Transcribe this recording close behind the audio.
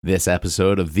This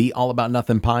episode of the All About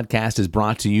Nothing podcast is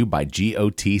brought to you by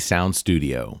GOT Sound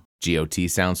Studio. GOT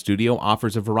Sound Studio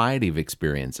offers a variety of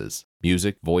experiences: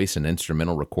 music, voice, and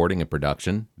instrumental recording and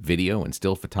production, video, and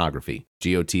still photography.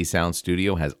 GOT Sound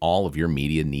Studio has all of your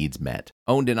media needs met.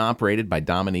 Owned and operated by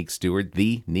Dominique Stewart,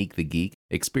 the Neek the Geek,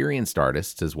 experienced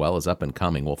artists as well as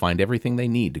up-and-coming will find everything they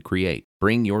need to create.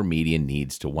 Bring your media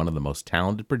needs to one of the most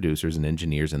talented producers and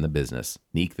engineers in the business,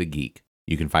 Neek the Geek.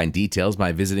 You can find details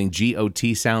by visiting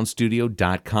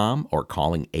gotsoundstudio.com or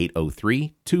calling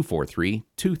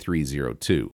 803-243-2302.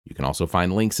 You can also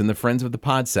find links in the Friends of the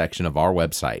Pod section of our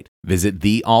website. Visit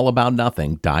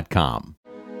theallaboutnothing.com.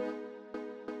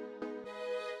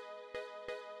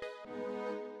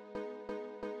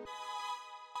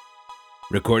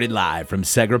 Recorded live from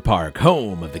Segra Park,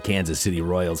 home of the Kansas City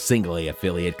Royals Single A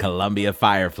affiliate Columbia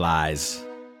Fireflies.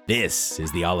 This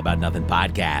is the All About Nothing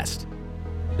podcast.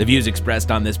 The views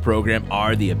expressed on this program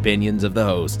are the opinions of the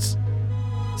hosts.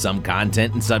 Some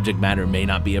content and subject matter may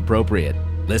not be appropriate.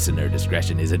 Listener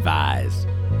discretion is advised.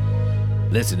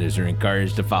 Listeners are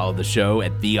encouraged to follow the show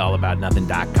at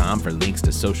theallaboutnothing.com for links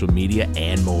to social media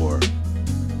and more.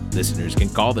 Listeners can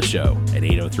call the show at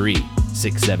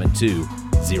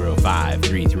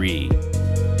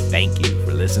 803-672-0533. Thank you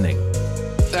for listening.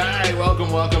 All right, welcome.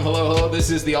 Hello. This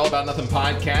is the All About Nothing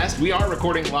podcast. We are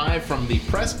recording live from the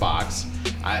press box.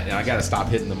 I got to stop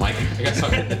hitting the mic. I got to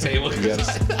stop hitting the table.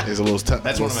 It's a little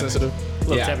That's one of my sensitive.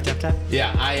 Tap.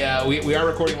 Yeah, we are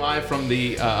recording live from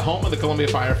the home of the Columbia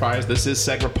Fireflies. This is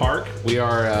Segra Park.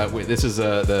 This is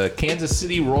the Kansas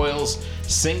City Royals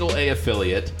Single A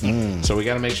affiliate. So we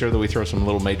got to make sure that we throw some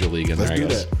little major league in there. Let's do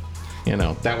that. You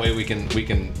know, that way we can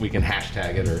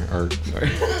hashtag it or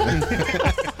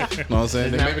You know what I'm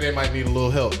saying? Maybe they might need a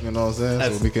little help, you know what I'm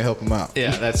saying? So we can help them out.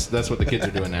 Yeah, that's what the kids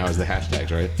are doing now is the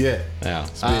hashtags, right? Yeah.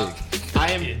 It's big.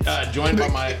 I am joined by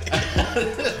my...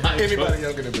 Anybody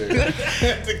younger than big.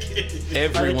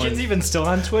 Everyone. Are the kids even still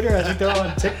on Twitter? I think they're all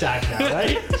on TikTok now,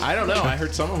 right? I don't know. I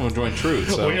heard some of them joined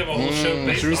Truth. So. We have a whole show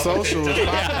based True on Social is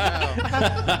popping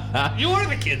now. You are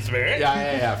the kids, man.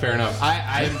 Yeah. Fair enough.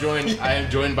 I am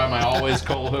joined by my always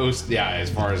co-host. Yeah, as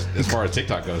far as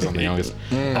TikTok goes, I'm the youngest.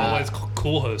 Always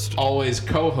cool host. Always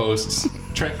co-hosts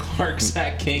Trent Clark,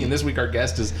 Zach King, and this week our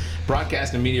guest is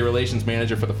Broadcast and Media Relations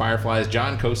Manager for the Fireflies,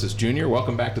 John Kocsis Jr.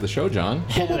 Welcome back to the show, John.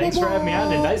 Yeah, thanks for having me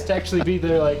on. And nice to actually be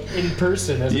there, like in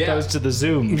person, as opposed to the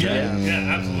Zoom.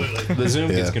 Yeah, absolutely. The Zoom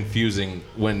gets confusing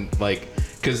when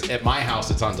because at my house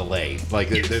it's on delay.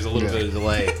 There's a little bit of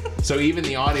delay. So even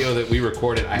the audio that we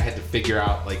recorded, I had to figure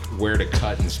out where to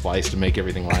cut and splice to make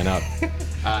everything line up.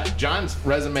 John's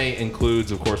resume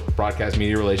includes, of course, broadcast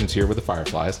media relations here with the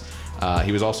Fireflies.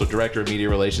 He was also Director of Media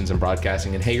Relations and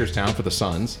Broadcasting in Hagerstown for the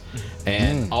Suns,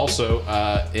 and also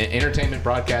Entertainment,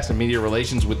 Broadcast, and Media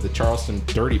Relations with the Charleston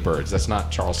Dirty Birds. That's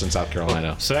not Charleston, South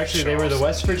Carolina. So actually, they were the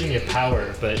West Virginia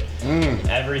Power, but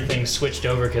everything switched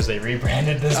over because they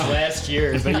rebranded this last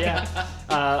year. But yeah,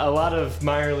 a lot of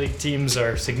minor league teams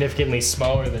are significantly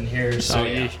smaller than here, so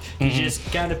you just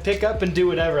kind of pick up and do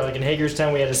whatever. Like in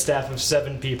Hagerstown, we had a staff of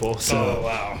 7 people,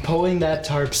 so pulling that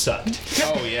tarp sucked.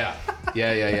 Oh yeah.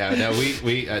 Yeah. No,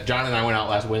 we John and I went out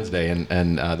last Wednesday,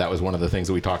 and that was one of the things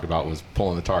that we talked about was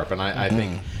pulling the tarp. And I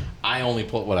think I only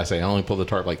pulled the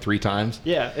tarp 3 times.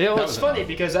 Yeah, it's funny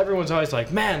because everyone's always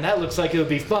like, man, that looks like it would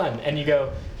be fun. And you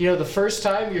go, the first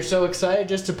time you're so excited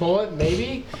just to pull it,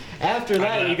 maybe. After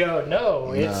that, you go,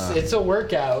 no, it's a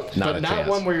workout, but not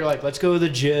one where you're like, let's go to the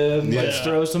gym, let's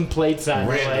throw some plates on.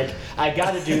 You're like, I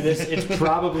got to do this. It's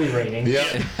probably raining.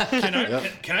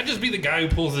 Can I just be the guy who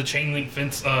pulls the chain link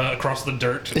fence across the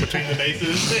dirt between the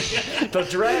bases? The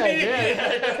drag,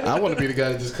 yeah. I want to be the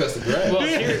guy that just cuts the grass. Well,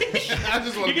 here, I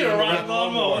just want to You get a ride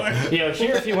lawnmower. here,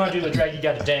 if you want to do the drag, you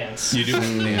got to dance. You do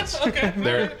dance. Okay.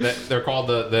 They're called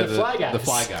the fly guys. The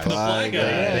fly guys. The fly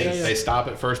guy. They stop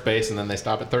at first base and then they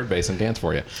stop at third base and dance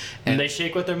for you. And they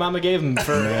shake what their mama gave them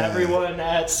for everyone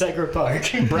at Segra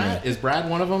Park. Is Brad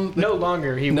one of them? No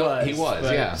longer. He was. He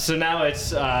was, yeah. So now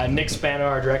it's Nick Spano,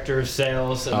 our director of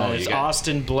sales, and then it's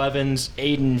Austin Blevins,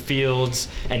 Aiden Fields,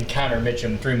 and Connor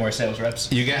Mitchum, 3 more sales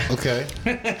reps. You got Okay.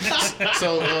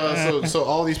 So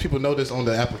all these people know this on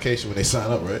the application when they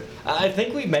sign up, right? I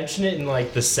think we mentioned it in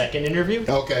the second interview.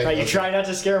 Okay. Right, you try not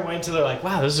to scare them away until they're like,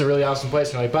 wow, this is a really awesome place.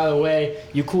 And you're like, by the way,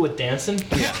 you cool with dancing?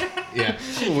 Yeah. Yeah.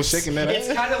 Who was shaking that It's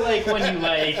ass? kind of like when you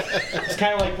it's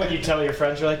kind of like when you tell your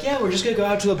friends, you're like, yeah, we're just gonna go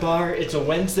out to a bar. It's a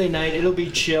Wednesday night. It'll be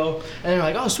chill. And they're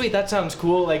like, oh, sweet, that sounds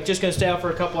cool. Like, just gonna stay out for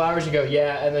a couple hours. You go,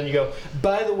 yeah. And then you go,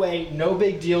 by the way, no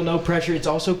big deal, no pressure. It's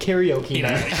also karaoke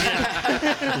night.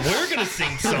 We're gonna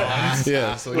sing songs.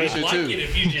 Yeah, so you We'd should like too. it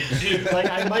if you did too. Like,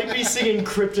 I might be singing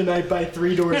Kryptonite by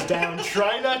Three Doors Down.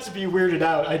 Try not to be weirded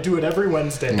out. I do it every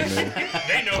Wednesday.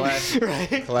 They know.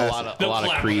 Classic. A lot of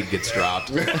clap. Creed gets dropped.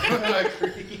 So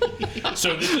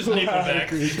this is Nickelback.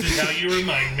 This is how you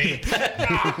remind me.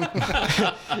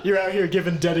 You're out here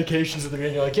giving dedications at the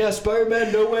beginning. You're like, yeah,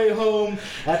 Spider-Man No Way Home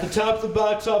at the top of the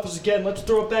box office again. Let's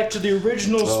throw it back to the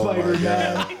original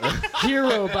Spider-Man.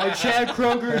 Hero by Chad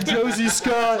Kroger and Josie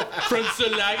Scott. From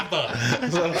Saliva.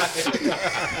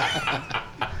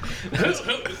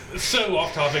 So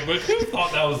off topic, but who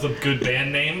thought that was a good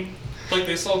band name? Like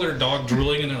they saw their dog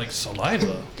drooling and they're like,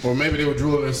 Saliva. Or maybe they were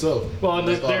drooling themselves. Well, and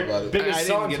They thought their about it. I biggest didn't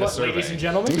song, get a what, survey. ladies and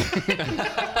gentlemen?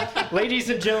 Ladies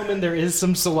and gentlemen, there is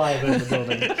some saliva in the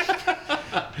building.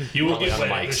 You will get on the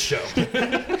wet at this show.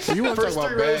 You want to talk First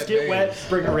about 3 rows bad get names. wet,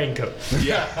 bring a raincoat.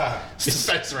 Yeah,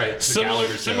 that's right. It's the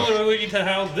Gallagher show. Similarly to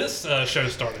how this show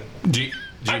started.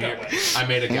 I got wet. I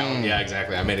made a Gallagher. Yeah,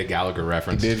 exactly. I made a Gallagher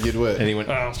reference. Did get wet. And he went,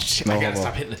 Oh. shit, No I gotta homo.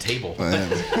 stop hitting the table.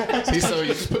 See, so you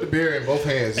just put the beer in both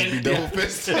hands. Just be And- double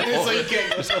fisted. So you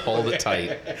can't Just hold it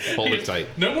tight. Hold it tight.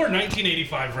 No more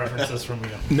 1985 references from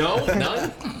you. No,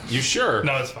 none. You sure?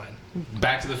 No, it's fine.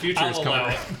 Back to the Future is I'll coming. allow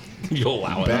it. You'll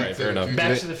allow it. Back All right, to fair the enough. Future.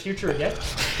 Back to the Future again.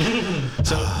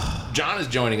 So John is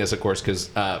joining us, of course, because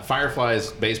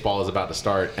Fireflies baseball is about to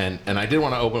start, and I did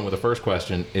want to open with the first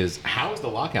question: is how is the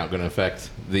lockout going to affect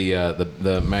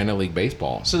the minor league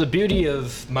baseball? So the beauty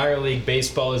of minor league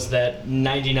baseball is that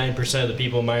 99% of the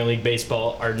people in minor league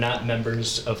baseball are not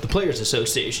members of the Players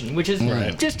Association, which is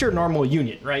just your normal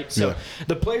union, right? So Yeah.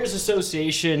 the Players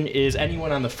Association is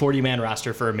anyone on the 40-man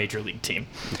roster for a major league team.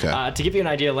 Okay. To give you an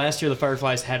idea, last year the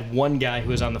Fireflies had one guy who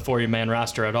was on the 40-man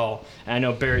roster at all. And I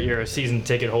know, Barrett, you're a season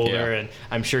ticket holder, Yeah. and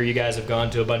I'm sure you guys have gone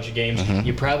to a bunch of games.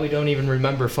 You probably don't even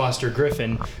remember Foster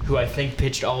Griffin, who I think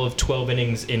pitched all of 12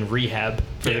 innings in rehab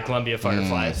for the Yeah. Columbia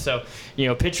Fireflies. So,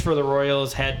 pitched for the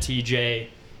Royals, had TJ,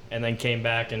 and then came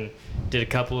back and did a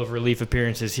couple of relief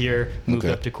appearances here, moved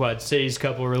Okay. up to Quad Cities,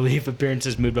 couple of relief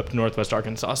appearances, moved up to Northwest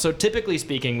Arkansas. So typically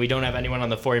speaking, we don't have anyone on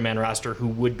the 40-man roster who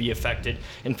would be affected.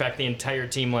 In fact, the entire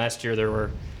team last year, there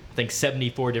were, I think,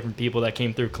 74 different people that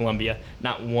came through Columbia.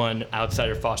 Not one outside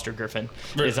of Foster Griffin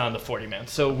is on the 40-man.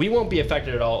 So we won't be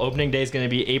affected at all. Opening day is going to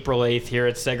be April 8th here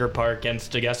at Seger Park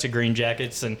against Augusta Green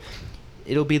Jackets, and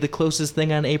it'll be the closest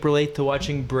thing on April 8th to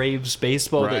watching Braves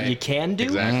baseball that Right. you can do.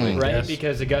 Exactly. Right? Yes.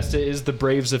 Because Augusta is the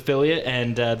Braves affiliate,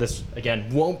 and this, again,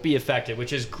 won't be affected,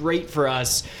 which is great for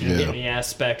us Yeah. in the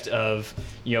aspect of,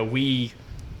 we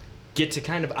get to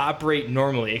kind of operate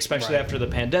normally, especially Right. after the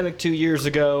pandemic 2 years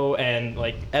ago. And,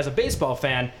 as a baseball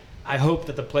fan, I hope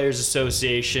that the Players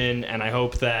Association and I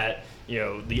hope that,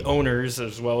 the owners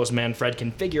as well as Manfred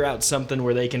can figure out something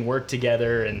where they can work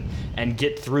together and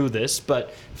get through this.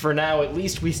 But for now, at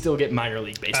least we still get minor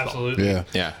league baseball. Absolutely. Yeah.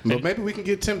 Yeah. But maybe we can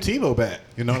get Tim Tebow back.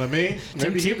 You know what I mean?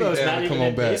 Tim Maybe he Tebow's can not even come on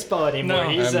in back. baseball anymore. No.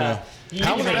 He's I know.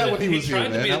 How was that when he was here, tried to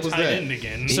man? be How a was tight that? end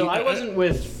again. So I wasn't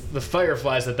with the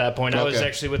Fireflies at that point. I was Okay.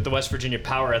 actually with the West Virginia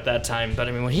Power at that time. But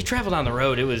I mean, when he traveled on the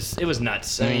road, it was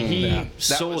nuts. I mean, he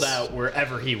sold was- out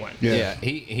wherever he went. Yeah.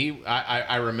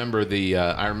 I remember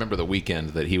the weekend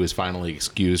that he was finally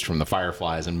excused from the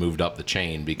Fireflies and moved up the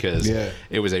chain because Yeah.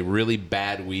 it was a really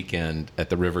bad weekend at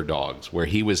the River Dogs where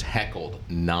he was heckled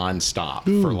nonstop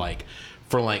for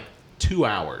like 2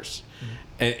 hours.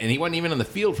 And he wasn't even in the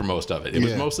field for most of it. It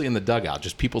was Yeah. mostly in the dugout,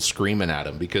 just people screaming at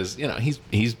him because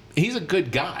he's a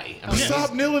good guy. I mean,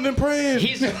 Stop kneeling and praying.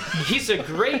 He's a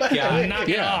great guy. Knock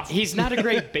it Yeah. off. He's not a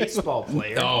great baseball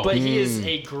player, No. but he is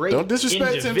a great Don't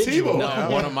disrespect Tim individual. Tebow.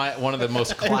 no, one of the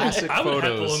most classic I would heckle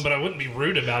him, photos. but I wouldn't be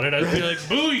rude about it. I'd be like,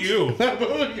 "Boo you!"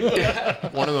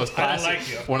 One of those I don't classic, like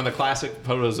you. one of the classic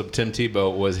photos of Tim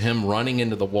Tebow was him running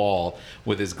into the wall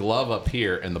with his glove up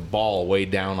here and the ball way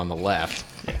down on the left.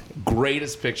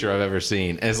 Greatest picture I've ever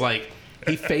seen. It's like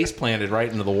he face planted right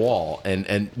into the wall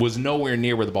and was nowhere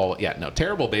near where the ball. Yeah, no,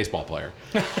 terrible baseball player.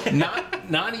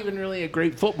 Not even really a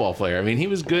great football player. I mean, he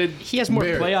was good. He has more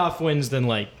Barry. playoff wins than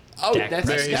Oh, Dak that's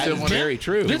Barry, you that still is want- very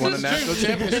true. This won a is national true.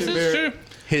 championship, This is Barry. true.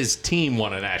 His team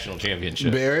won a national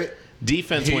championship. Barrett.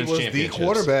 Defense He wins was the championships.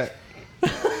 quarterback.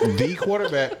 The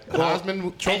quarterback,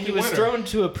 Heisman Trophy And he was winner. thrown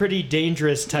to a pretty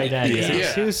dangerous tight end. Yeah. So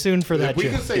Yeah. too soon for that We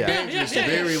joke. can say dangerous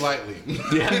very lightly.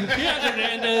 He had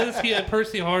Hernandez. He had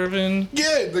Percy Harvin.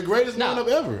 Yeah, the greatest lineup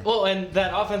ever. Well, and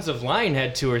that offensive line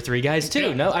had 2 or 3 guys too.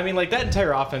 Yeah. No, I mean, like that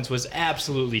entire offense was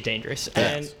absolutely dangerous,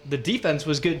 and the defense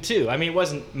was good too. I mean, it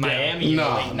wasn't Miami in the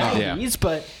late No. 90s,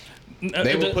 but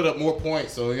They would put up more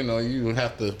points, so you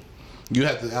have to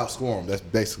outscore them. That's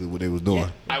basically what they was doing.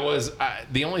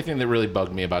 The only thing that really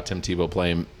bugged me about Tim Tebow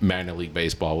playing minor league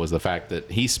baseball was the fact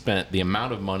that he spent the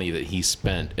amount of money that he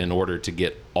spent in order to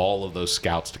get all of those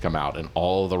scouts to come out and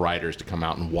all of the writers to come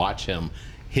out and watch him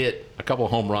hit a couple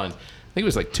home runs. I think it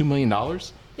was like $2 million.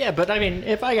 yeah. But I mean,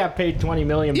 if I got paid $20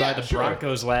 million Yeah, by the sure.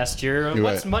 Broncos last year, You're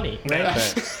what's right. money, right?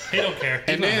 He don't care.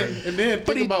 And then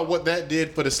think about what that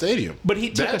did for the stadium. But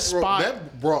he took a spot.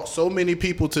 That brought so many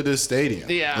people to this stadium.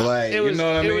 Yeah, like it was, you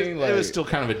know what I it mean. Was, it was still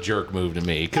kind of a jerk move to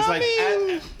me because, I like,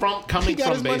 mean, coming he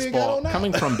got from his money and got baseball, on out.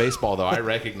 coming from baseball, though, I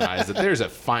recognize that there's a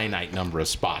finite number of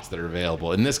spots that are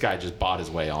available, and this guy just bought his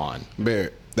way on.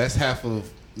 Barrett, that's half of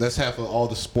all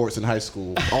the sports in high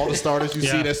school. All the starters you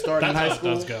see that start in high That's how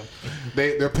school, it does go.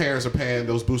 their parents are paying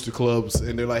those booster clubs,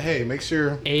 and they're like, "Hey, make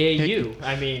sure." AAU.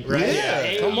 I mean, right?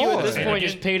 Yeah, come AAU at on. this And point again-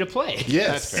 is pay to play.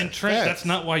 Yes, And Trent, that's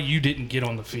not why you didn't get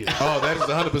on the field. Oh, that is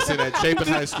 100% at Chapin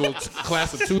High School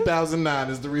class of 2009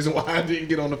 is the reason why I didn't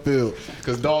get on the field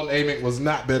because Dalton Amick was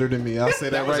not better than me. I'll say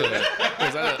that right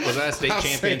now. Was that a state I'll say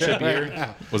championship that right year?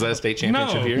 now. Was that a state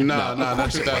championship No. year? No,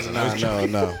 not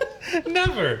 2009. No.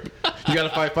 Never. You got to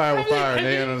fight fire with fire, and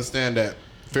they don't understand that.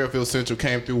 Fairfield Central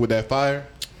came through with that fire.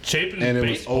 Chapin And it was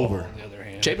baseball, over. on the other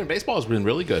hand. Chapin baseball has been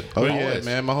really good. Oh, yeah, Always.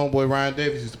 man. My homeboy Ryan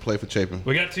Davis used to play for Chapin.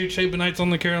 We got 2 Chapinites on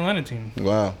the Carolina team.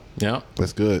 Wow. Yeah,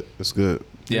 That's good. That's good.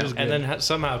 yeah. And then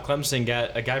somehow Clemson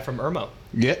got a guy from Irmo,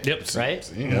 Yep.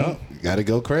 right? You know, got to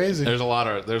go crazy. There's a lot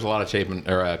of Chapin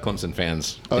or Clemson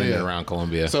fans in yeah. and around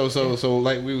Columbia. So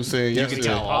like we were saying you yesterday.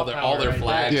 can tell all their Right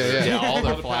flags. there. Yeah. all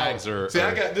their the flags power. are. See,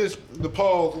 I got this. The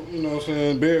Paul, you know what I'm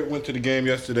saying? Barrett went to the game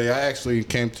yesterday. I actually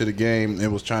came to the game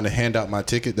and was trying to hand out my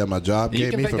ticket that my job You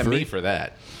gave can me thank for me free. for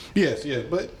that. Yes, yeah.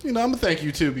 But, I'm going to thank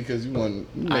you, too, because you want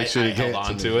to make sure I to held get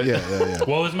on me. to it. Yeah.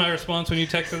 What was my response when you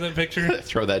texted that picture?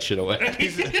 Throw that shit away. He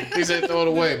said throw it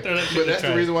away. Throw that shit But in the that's the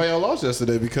trash. reason why y'all lost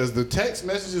yesterday, because the text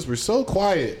messages were so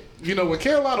quiet. When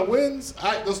Carolina wins,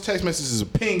 those text messages are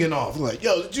pinging off. Like,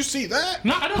 yo, did you see that?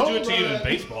 No, I don't do it to you Home in run.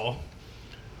 baseball.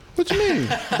 What you mean?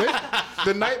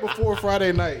 The night before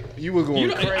Friday night, you were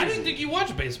going crazy. I didn't think you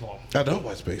watched baseball. I don't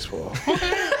watch baseball.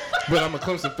 But I'm a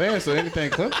Clemson fan, so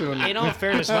anything Clemson. In all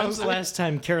fairness, when's the last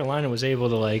time Carolina was able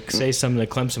to say something to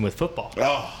Clemson with football?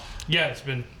 Oh, Yeah, it's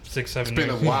been 6-7 it's been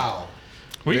a years. while.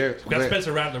 We Very- got very-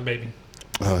 Spencer Rattler, baby.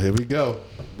 Oh, here we go.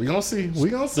 We gonna see. We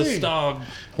gonna The see. Stog.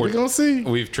 We gonna see.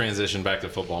 We've transitioned back to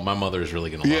football. My mother is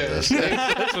really gonna love Yeah. this.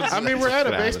 I mean, we're at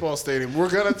a baseball stadium. We're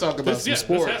gonna talk about This some has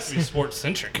sports. to be sports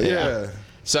centric. Yeah.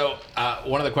 So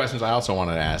one of the questions I also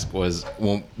wanted to ask was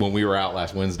when we were out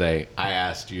last Wednesday, I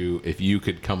asked you if you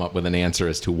could come up with an answer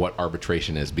as to what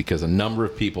arbitration is, because a number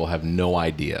of people have no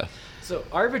idea. So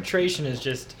arbitration is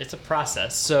it's a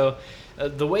process. So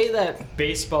the way that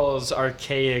baseball's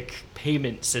archaic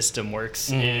payment system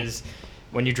works is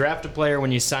when you draft a player,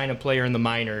 when you sign a player in the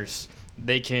minors,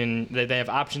 they have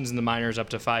options in the minors up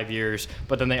to 5 years,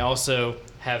 but then they also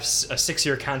have a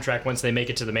 6-year contract once they make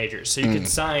it to the majors. So you can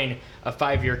sign a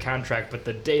 5-year contract, but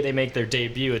the day they make their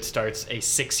debut, it starts a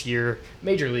 6-year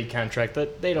major league contract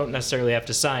that they don't necessarily have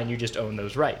to sign. You just own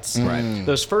those rights. Right.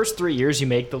 Those first 3 years, you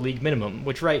make the league minimum,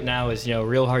 which right now is a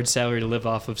real hard salary to live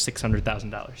off of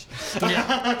 $600,000.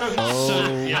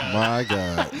 Oh Yeah. my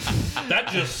God. That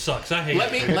just sucks. I hate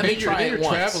Let it. me And try you're it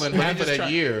once. traveling Let me half of just that try-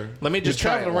 year. Let me just you're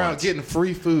try traveling it around once. getting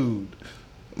free food.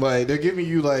 Like they're giving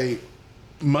you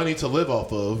money to live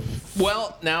off of.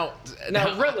 Well, now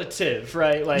Relative,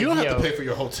 right? Like You don't have to pay for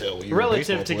your hotel. When you're a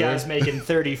relative baseball to player. guys making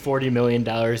 $30-40 million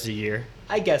a year.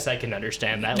 I guess I can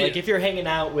understand that. Like Yeah. if you're hanging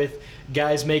out with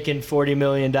guys making $40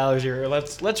 million a year,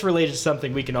 let's relate it to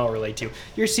something we can all relate to.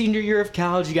 Your senior year of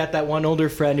college, you got that one older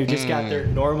friend who just got their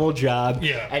normal job,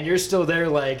 Yeah. and you're still there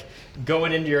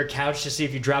going into your couch to see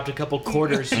if you dropped a couple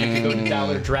quarters so you could go to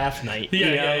dollar draft night. Yeah, you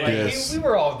know? yeah, yeah. Like, Yes. we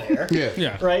were all there.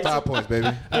 Yeah. Right? 5 points, baby.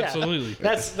 Yeah. Absolutely.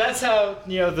 That's how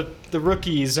the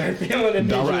rookies are feeling in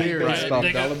Dollar Major League beers. Baseball. Stop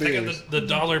They got, dollar they got beers. the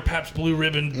dollar Pabst Blue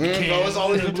Ribbon can. it's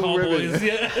always the blue Tall ribbon. boys.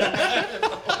 Yeah.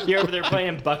 You're over there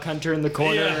playing Buck Hunter in the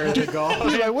corner Yeah. to golf.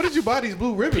 You're like, what did you buy these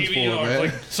blue ribbons for, PBR, man?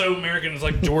 like so American, it's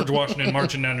like George Washington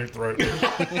marching down your throat.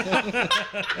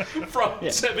 from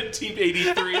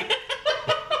 1783.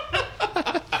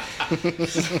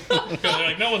 They're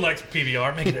like, no one likes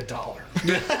PBR, make it $1.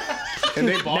 And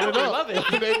they bought it I up. love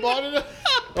it. They bought it up.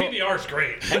 PBR's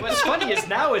great. And what's funny is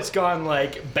now it's gone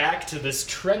like back to this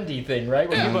trendy thing, right?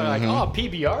 Where people are like, "Oh,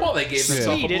 PBR." Well, they gave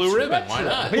themselves a blue ribbon. Why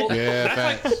not? Well, Yeah,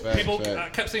 that's facts, like people. facts. I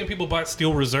kept seeing people buy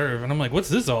Steel Reserve, and I'm like, "What's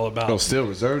this all about?" Oh, still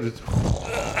reserved.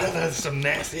 That's some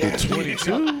nasty.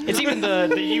 22. It's even the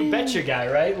You Betcha guy,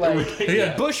 right? Like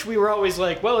Yeah. Bush, we were always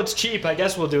like, well, it's cheap. I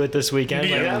guess we'll do it this weekend.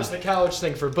 Like, Yeah. that was the college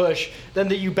thing for Bush. Then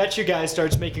the You Betcha guy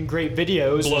starts making great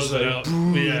videos. Blows It's it like, out.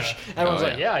 Bush. Yeah. Everyone's Oh,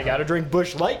 like, yeah, I got to drink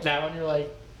Bush Light now. And you're like,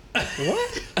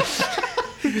 what?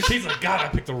 He's like, God, I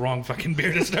picked the wrong fucking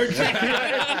beer to start drinking.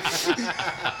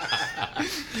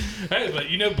 Hey, but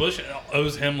you know, Bush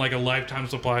owes him like a lifetime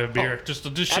supply of beer just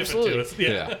to ship absolutely. it to us.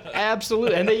 Yeah.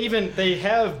 Absolutely. And they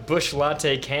have Bush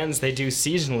Latte cans they do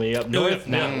seasonally up north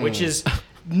now, which is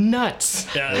nuts.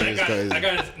 Yeah, That is crazy. that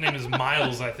guy's name is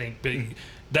Miles, I think.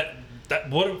 But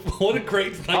what a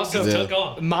great thing Also, to took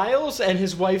off. Miles and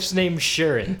his wife's name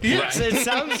Sharon. Yeah. So it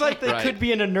sounds like they Right. could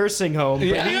be in a nursing home,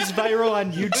 but he's viral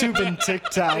on YouTube and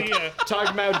TikTok Yeah.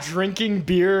 talking about drinking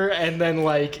beer and then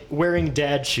like wearing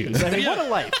dad shoes. I mean, what a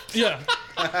life. Yeah.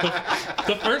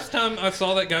 The first time I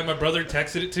saw that guy, my brother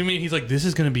texted it to me. He's like, "This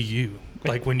is gonna be you,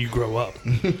 like when you grow up."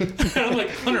 And I'm like,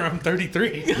 "Hunter, I'm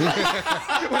 33."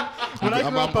 When I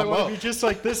grow up, I I'm want up. to be just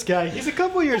like this guy. He's a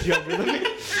couple years younger than me.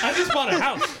 I just bought a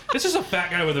house. This is a fat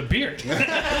guy with a beard.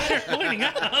 They're pointing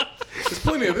out. There's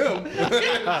plenty of them.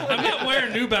 I'm not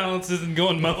wearing New Balances and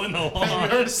going mowing the I lawn.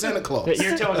 heard of Santa Claus.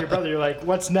 You're telling your brother, you're like,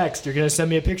 what's next? You're going to send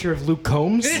me a picture of Luke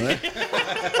Combs?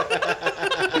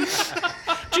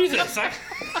 Jesus,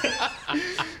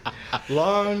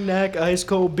 Long neck, ice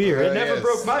cold beer. It never Yes.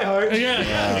 broke my heart.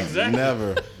 yeah, exactly.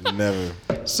 Never.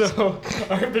 So,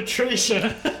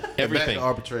 arbitration. Everything. to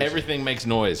arbitration. Everything makes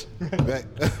noise. Back.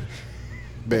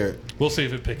 Barrett. We'll see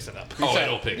if it picks it up. Oh,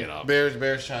 it'll pick it up.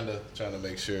 Barrett's trying to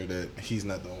make sure that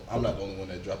I'm not the only one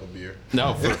that drop a beer.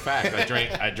 No, for a fact,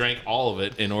 I drank all of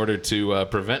it in order to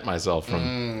prevent myself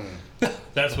from.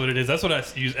 That's what it is. That's what I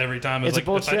use every time. It's a like,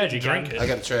 bold if I didn't strategy, drink John. I it,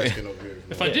 got a trash can over here.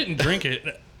 if I didn't drink it,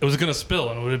 it was gonna spill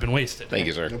and it would have been wasted. Thank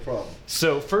you, sir. No problem.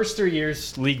 So, first 3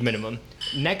 years, league minimum.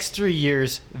 Next 3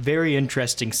 years, very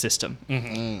interesting system.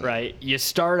 Right? You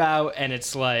start out and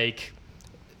it's like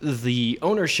the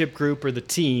ownership group or the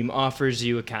team offers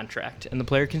you a contract, and the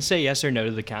player can say yes or no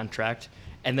to the contract,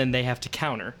 and then they have to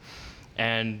counter.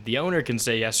 And the owner can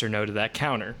say yes or no to that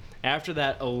counter. After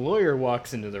that, a lawyer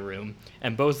walks into the room,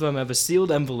 and both of them have a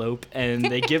sealed envelope, and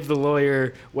they give the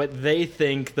lawyer what they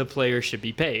think the player should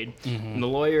be paid. And the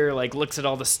lawyer like looks at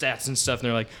all the stats and stuff, and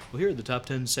they're like, "Well, here are the top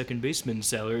 10 second baseman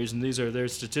salaries, and these are their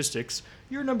statistics.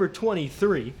 You're number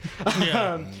 23."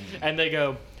 And they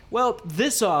go, "Well,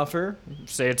 this offer,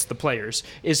 say it's the players,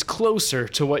 is closer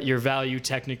to what your value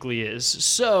technically is.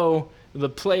 So the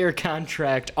player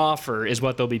contract offer is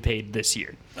what they'll be paid this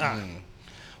year."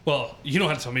 Well, you don't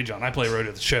have to tell me, John. I play Road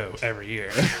to the Show every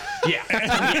year. Yeah,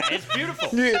 yeah, it's beautiful.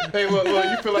 Yeah. Hey, well,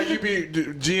 you feel like you be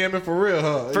GMing for real,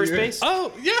 huh? First Yeah. base?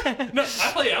 Oh yeah, no,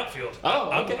 I play outfield.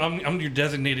 Oh, okay. I'm your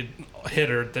designated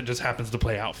hitter that just happens to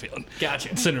play outfield.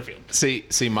 Gotcha. Center field.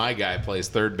 See, my guy plays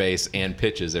third base and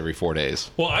pitches every 4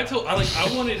 days. Well, I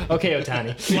wanted Okay,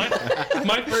 Otani.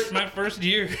 my first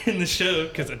year in the show,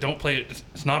 because I don't play it.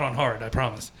 It's not on hard, I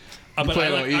promise. But play I,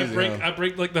 it like, on I easy, break huh? I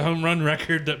break like the home run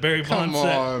record that Barry Bonds Come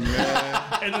set. on, man.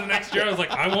 And then the next year I was like,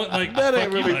 I want like That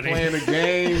ain't fuck you, really buddy. playing a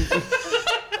game.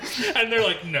 And they're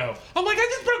like, no. I'm like, I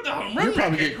just broke the home run You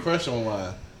probably record. get crushed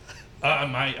online. I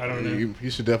might. I don't know. You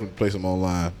should definitely play some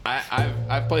online.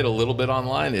 I've played a little bit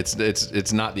online. It's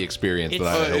not the experience that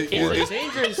I hope for. It's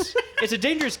dangerous. It's a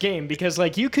dangerous game because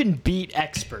like you can beat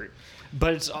expert,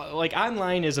 but it's like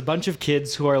online is a bunch of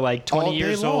kids who are like 20 All day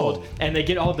years long. old and they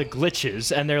get all the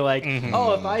glitches and they're like,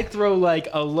 oh, if I throw like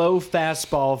a low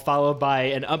fastball followed by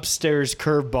an upstairs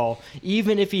curveball,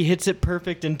 even if he hits it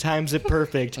perfect and times it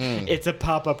perfect, it's a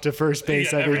pop up to first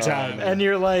base Yeah, every every time. time. And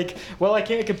you're like, well, I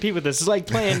can't compete with this. It's like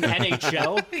playing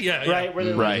NHL, Yeah, right? Where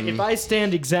they're Right. like, if I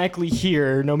stand exactly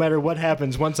here, no matter what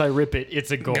happens, once I rip it,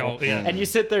 it's a goal. Goal, yeah. And you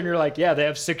sit there and you're like, yeah, they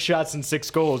have 6 shots and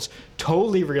 6 goals.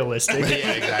 Totally realistic.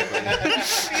 Yeah, exactly.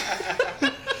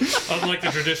 Unlike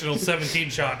the traditional 17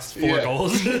 shots, 4 Yeah.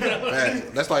 goals. Man,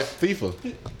 that's like FIFA.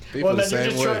 FIFA Well, the then you're same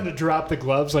just way. trying to drop the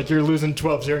gloves, like you're losing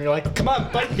 12-0, and you're like, come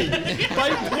on, bite me.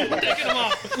 Bite me. We're taking them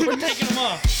off. We're taking them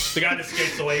off. The guy that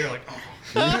skates away, you're like,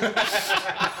 oh.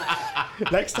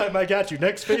 Next time I got you.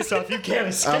 Next face-off, you can't I'm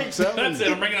escape. telling That's you.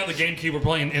 it. I'm bringing out the GameCube. We're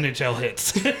playing NHL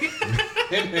hits.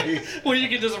 Where you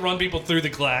can just run people through the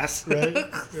glass.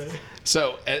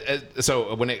 So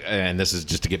and this is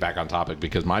just to get back on topic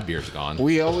because my beer's gone.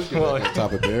 We always get back on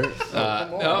top of beer.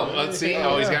 Let's see.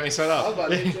 Oh, he's got me set up.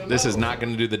 This is not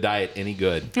going to do the diet any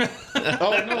good.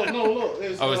 No, look.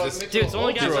 It's, Oh, is this? Dude, it's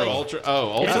only got Ultra, like, ultra. it's Oh,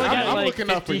 only ultra. got I'm like looking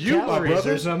out for 50 you, my calories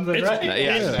brother. or something, It's, right?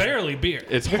 it's barely beer.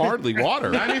 It's hardly water.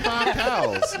 95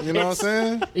 cows. You know what I'm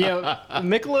saying? You know,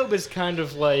 Michelob is kind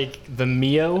of like the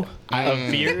Mio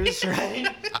of beers, right?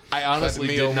 I honestly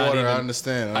Meal did not water. even. I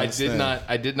understand.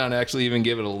 I did not actually even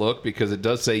give it a look because it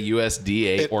does say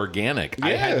USDA organic.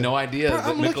 I Yeah. had no idea Bro, that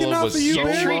I'm looking Michelob out was for you, so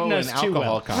man. low Treating in us too alcohol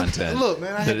well. content. Look,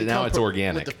 man, I had that to now come it's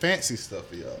organic. with the fancy stuff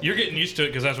for y'all. You're getting used to it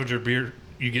because that's what your beer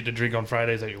you get to drink on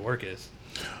Fridays at your work is.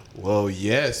 Well,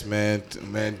 yes, man.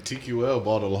 TQL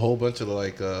bought a whole bunch of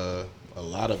a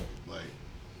lot of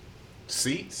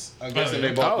seats. I'm guessing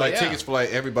they bought tickets for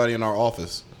everybody in our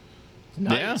office.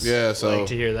 Nice. Yeah, so Like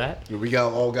to hear that. we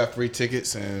all got free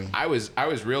tickets, and I was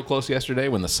real close yesterday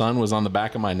when the sun was on the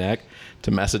back of my neck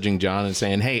to messaging John and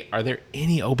saying, "Hey, are there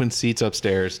any open seats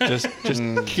upstairs?" Just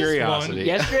curiosity.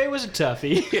 Yesterday was a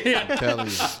toughie. I'm telling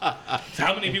you,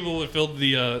 How many people would fill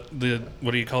the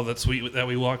what do you call that suite that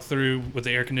we walked through with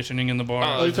the air conditioning in the bar?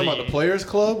 oh, you talking about the Players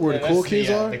Club where the cool kids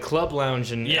are? The club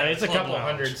lounge, and Yeah, it's a club couple lounge.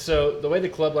 hundred. So the way the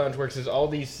club lounge works is all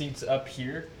these seats up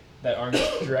here that aren't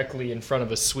directly in front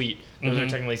of a suite. Those are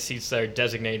technically seats that are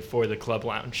designated for the club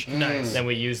lounge. Nice. Then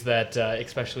we use that,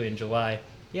 especially in July.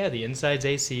 Yeah, the inside's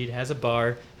AC, it has a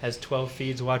bar, has 12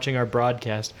 feeds watching our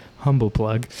broadcast. Humble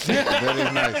plug. That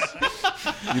is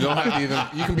nice. You don't have to even.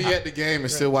 You can be at the game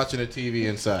and still watching the TV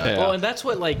inside. Yeah. Well, and that's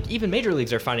what even major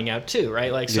leagues are finding out too,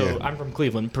 right? Like, so Yeah. I'm from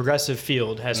Cleveland. Progressive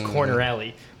Field has corner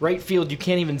alley. Right field, you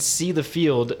can't even see the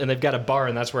field, and they've got a bar,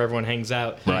 and that's where everyone hangs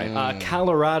out. Right.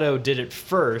 Colorado did it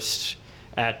first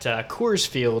at Coors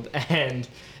Field, and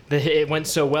it went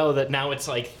so well that now it's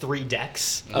like 3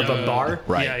 decks of a bar.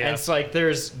 Right. Yeah, yeah. And it's like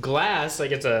there's glass,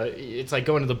 like it's like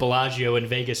going to the Bellagio in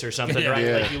Vegas or something, right?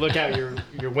 Yeah. Like you look out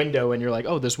your window and you're like,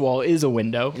 oh, this wall is a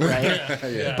window, right?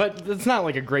 Yeah. But it's not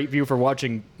like a great view for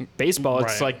watching baseball.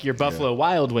 It's Right. like your Buffalo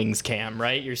Wild Wings cam,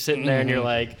 right? You're sitting there and you're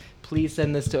like, please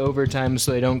send this to overtime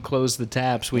so they don't close the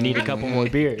taps. We need a couple more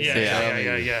beers.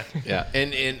 Yeah. Yeah,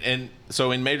 and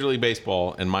so in Major League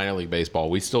Baseball and minor league baseball,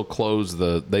 they still close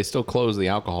the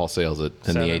alcohol sales in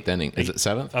the Seventh. 8th inning. Is it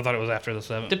 7th? I thought it was after the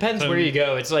 7th. Depends where you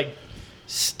go. It's like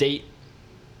state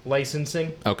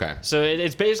licensing. Okay. So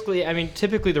it's basically, I mean,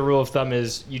 typically the rule of thumb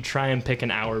is you try and pick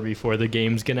an hour before the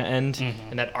game's going to end.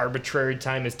 And that arbitrary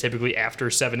time is typically after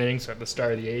 7 innings, so at the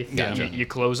start of the 8th. Gotcha. You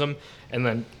close them. And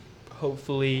then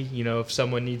hopefully, if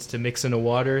someone needs to mix in a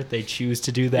water, they choose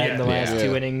to do that in the last Yeah.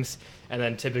 2 innings. And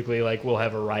then typically, we'll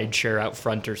have a ride share out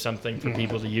front or something for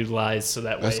people to utilize so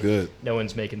that way That's good. no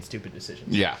one's making stupid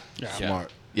decisions. Yeah.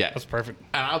 Smart. Yeah. That's perfect.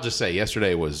 And I'll just say,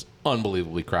 yesterday was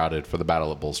unbelievably crowded for the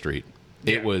Battle at Bull Street.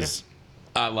 It was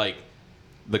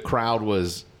the crowd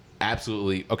was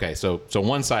absolutely okay. So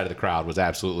one side of the crowd was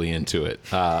absolutely into it.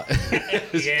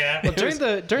 Yeah. Well,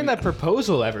 during that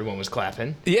proposal, everyone was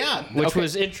clapping, Yeah, which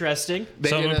was interesting.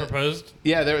 Someone proposed.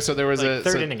 Yeah, there was a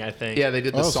Third inning, I think. Yeah, they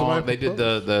did the song. somebody They did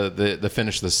the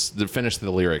finish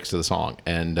the lyrics to the song,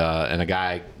 and a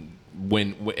guy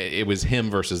when it was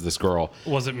him versus this girl.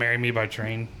 Was it "Marry Me" by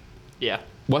Train? Yeah.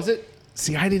 Was it?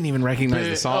 See, I didn't even recognize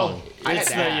the song. I had It's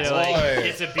to the, ask. Boy.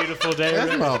 it's a beautiful day.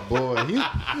 That's my boy.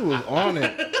 He was on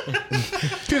it.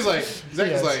 He was like, Zach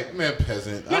was like, man,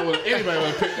 peasant. Anybody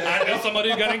would pick that. I know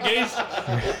somebody who got engaged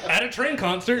at a Train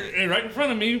concert right in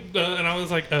front of me, and I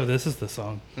was like, "Oh, this is the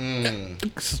song."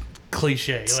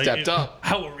 Cliche. Stepped up.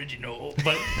 How original,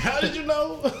 but How did you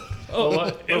know?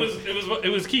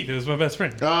 it was Keith. It was my best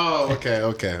friend. Oh,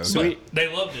 okay. Sweet. They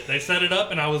loved it. They set it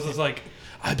up, and I was just like,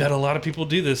 I bet a lot of people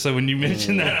do this. So when you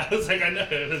mentioned that, I was like, I know.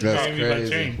 It's That's Marry Me by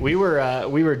crazy. Train. We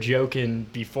were joking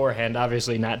beforehand,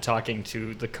 obviously not talking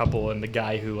to the couple and the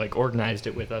guy who organized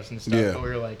it with us and stuff. Yeah. But we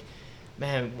were like,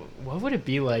 man, what would it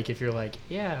be like if you're like,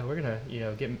 yeah, we're gonna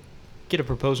get a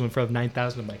proposal in front of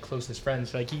 9,000 of my closest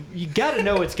friends. Like you got to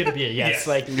know it's gonna be a yes. Yes.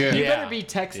 Like Yeah. you Yeah. better be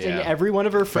texting Yeah. every one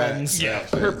of her friends. Yeah.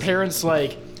 Her parents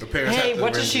The parents hey, have to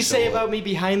what does arrange she to say show about up. me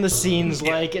behind the scenes?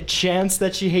 Like a chance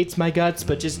that she hates my guts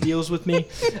but just deals with me.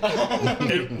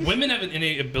 And women have an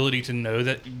innate ability to know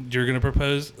that you're going to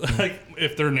propose. Like,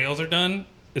 if their nails are done,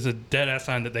 it's a dead ass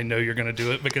sign that they know you're going to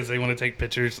do it because they want to take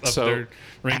pictures of So, their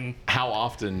ring. How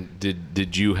often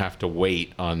did you have to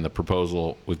wait on the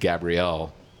proposal with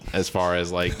Gabrielle as far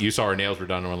as like you saw her nails were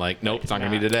done and were like, nope, it's not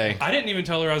gonna be today. I didn't even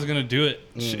tell her I was gonna do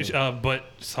it, but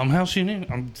somehow she knew.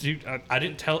 I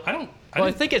didn't tell.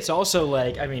 I think it's also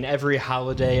like, I mean, every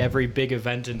holiday, every big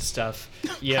event and stuff,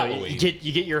 you know, Halloween.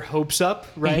 you get your hopes up,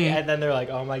 right? And then they're like,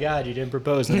 oh my God, you didn't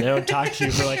propose. And they don't talk to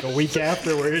you for like a week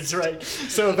afterwards, right?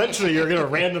 So eventually you're going to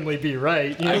randomly be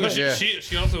right. You know?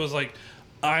 She also was like,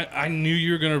 I knew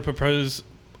you were gonna propose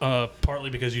partly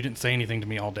because you didn't say anything to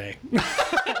me all day.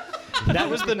 That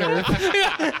was the nerve.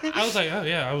 I was like, oh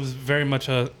yeah, I was very much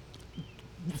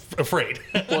afraid.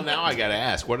 Well, now I gotta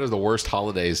ask, what are the worst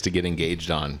holidays to get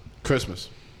engaged on? Christmas.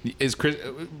 Is Chris?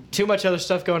 Too much other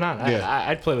stuff going on. Yeah.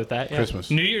 I'd play with that. Yeah. Christmas.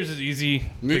 New Year's is easy.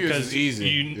 New Year's because is easy,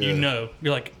 You know,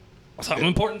 you're like, something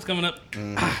important's coming up.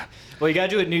 Well, you got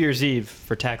to do it New Year's Eve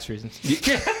for tax reasons.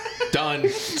 Done.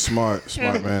 Smart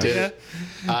man. Did it.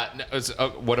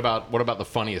 What about the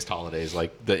funniest holidays?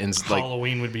 Like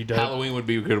Halloween would be dope. Halloween would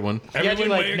be a good one. You got to do Everyone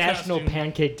wear like your National costume.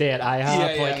 Pancake Day at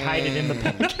IHOP, hide it in the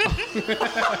pancake.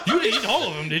 You didn't eat all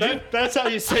of them, did you? That's how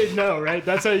you say no, right?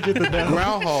 That's how you get the no.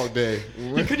 Groundhog Day.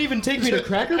 You couldn't even take me to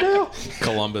Cracker Barrel?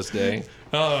 Columbus Day.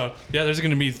 Yeah, there's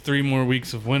going to be 3 more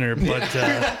weeks of winter, but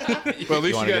Well, at least You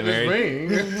you, wanna got get this ring.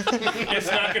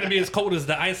 it's not going to be as cold as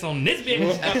the ice on this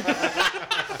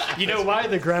bitch. You know why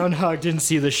the groundhog didn't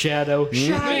see the shadow?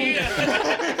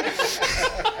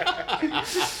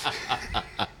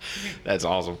 That's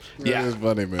awesome. That is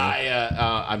funny, man.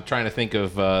 I'm trying to think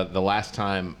of the last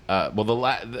time.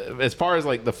 As far as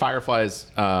like the Fireflies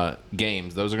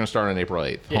games, those are going to start on April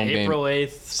 8th. Yeah, Home game. April 8th,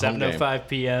 7:05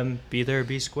 p.m. Be there,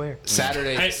 be square.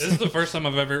 Saturday. Hey, this is the first time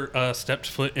I've ever stepped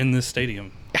foot in this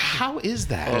stadium. How is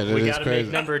that? Yeah, that We is got to crazy.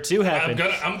 make number 2 happen.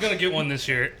 I'm gonna get one this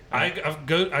year.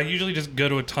 I usually just go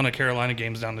to a ton of Carolina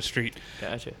games down the street,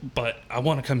 Gotcha. but I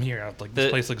want to come here. This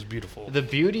place looks beautiful. The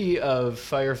beauty of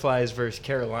Fireflies versus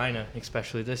Carolina,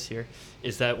 especially this year,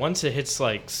 is that once it hits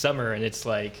like summer and it's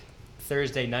like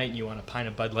Thursday night and you want a pint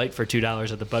of Bud Light for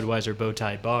 $2 at the Budweiser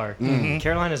Bowtie Bar,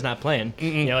 Carolina's not playing.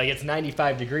 You know, like it's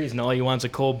 95 degrees and all you want is a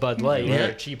cold Bud Light at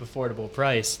a cheap, affordable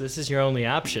price. This is your only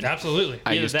option. Absolutely.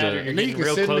 I Either used that to- or you're And then you getting can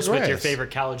real sit in the close with your grass.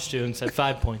 favorite college students at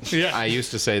 5 points. Yeah. I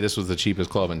used to say this was the cheapest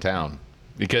club in town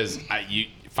because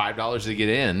 $5 to get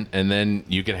in, and then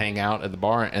you can hang out at the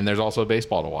bar, and there's also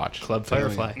baseball to watch. Club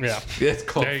Firefly. Yeah. It's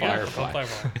called There you go. Firefly. Club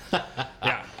Firefly.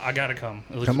 Yeah, I gotta come.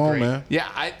 It looks Come on, great. man. Yeah,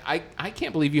 I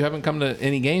can't believe you haven't come to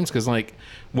any games because like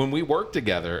when we worked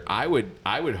together, I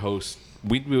would host.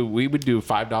 We would do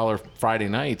 $5 Friday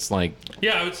nights. Like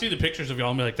Yeah, I would see the pictures of y'all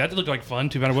and be like, that looked like fun.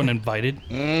 Too bad I wasn't invited.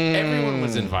 everyone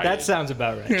was invited. That sounds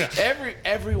about right.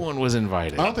 Everyone was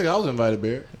invited. I don't think I was invited,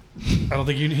 Bear. I don't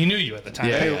think he knew you at the time.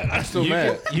 Yeah, I'm still you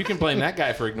mad. Can, you can blame that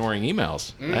guy for ignoring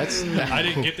emails. That's I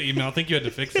didn't get the email. I think you had to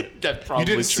fix it. that's You probably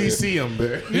didn't true. CC him,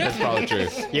 Bear. That's probably true.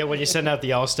 Yeah, when you send out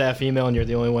the all-staff email and you're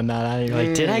the only one not on it, you're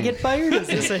like, did I get fired? Is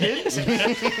this a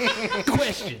hit?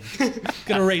 Question.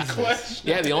 Gonna raise this.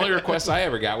 Yeah, the only requests I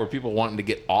ever got were people wanting to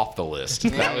get off the list.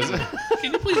 That was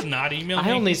Can you please not email me?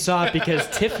 I only saw it because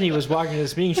Tiffany was walking to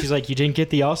this meeting. She's like, you didn't get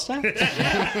the all-staff?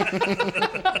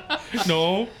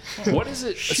 No. what is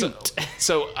it?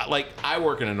 So like I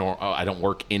work in I don't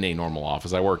work in a normal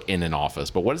office. I work in an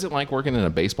office. But what is it like working in a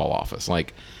baseball office?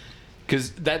 Like,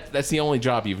 because that's the only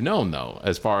job you've known though,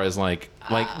 as far as like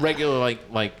regular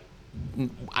like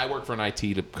I work for an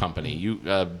IT company.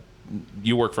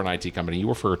 You work for an IT company. You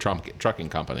work for a trucking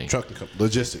company.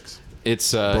 Logistics.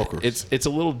 It's Brokers. it's a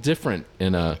little different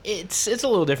in a It's a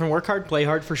little different. Work hard, play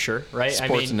hard for sure, right?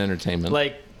 sports and entertainment.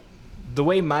 Like, the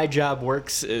way my job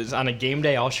works is on a game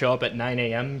day, I'll show up at 9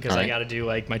 a.m. because I Alright. got to do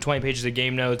like my 20 pages of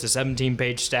game notes, a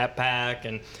 17-page stat pack,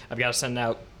 and I've got to send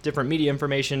out different media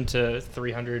information to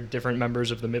 300 different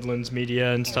members of the Midlands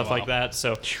media and stuff wow. like that.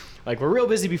 So, like, we're real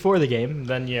busy before the game.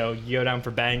 Then, you know, you go down for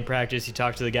batting practice, you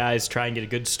talk to the guys, try and get a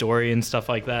good story and stuff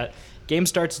like that. Game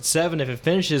starts at 7. If it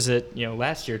finishes at, you know,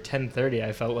 last year 10:30,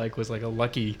 I felt like was like a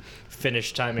lucky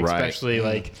finish time, Right. especially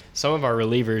like some of our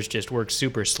relievers just work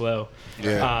super slow.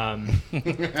 Yeah.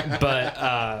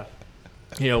 But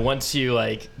you know, once you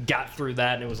like got through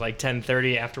that and it was like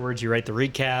 10:30, afterwards you write the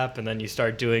recap and then you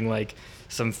start doing like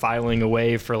some filing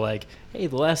away for like, hey,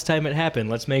 the last time it happened,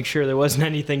 let's make sure there wasn't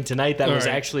anything tonight that was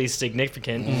Right. actually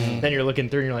significant. Then you're looking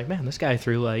through and you're like, man, this guy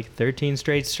threw like 13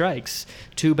 straight strikes.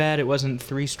 Too bad it wasn't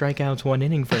 3 strikeouts, 1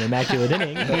 inning for an immaculate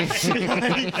inning.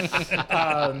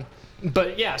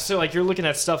 But yeah, so like you're looking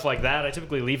at stuff like that. I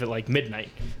typically leave at like midnight.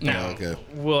 Now, okay.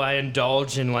 will I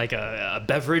indulge in like a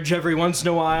beverage every once in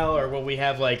a while, or will we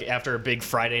have like after a big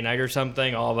Friday night or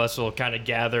something, all of us will kind of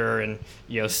gather and,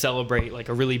 you know, celebrate like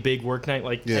a really big work night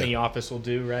like Yeah. any office will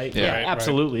do, right? Yeah, right,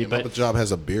 absolutely. My But job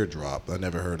has a beer drop. I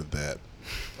never heard of that.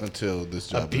 until this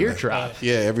job. A beer drop.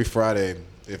 Yeah, every Friday,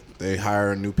 if they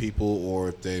hire new people or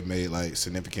if they made like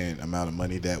significant amount of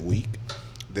money that week,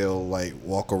 they'll like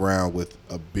walk around with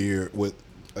a beer with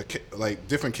like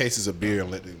different cases of beer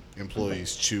and let the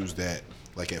employees choose that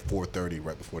like at 4:30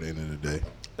 right before the end of the day.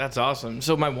 That's awesome.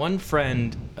 So my one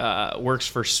friend works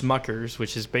for Smucker's,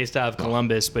 which is based out of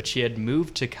Columbus, but she had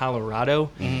moved to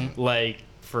Colorado like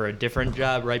for a different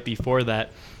job right before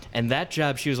that. And that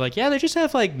job, she was like, yeah, they just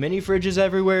have like mini fridges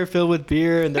everywhere filled with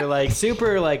beer, and they're like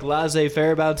super like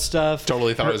laissez-faire about stuff.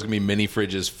 Totally thought it was gonna be mini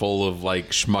fridges full of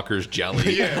like Schmucker's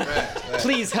jelly. Yeah, right.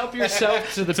 Please help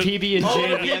yourself to the PB and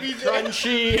J. We have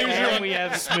crunchy and we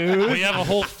have smooth. We have a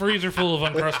whole freezer full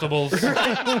of Uncrustables.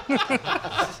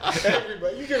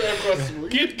 Everybody, you get Uncrustable.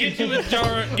 Get you a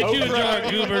jar of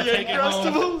Goober, take it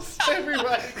home.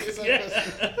 Everybody gets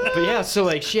Uncrustable. But yeah, so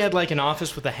like she had like an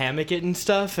office with a hammock and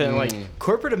stuff, and like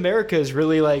corporate America is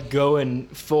really like going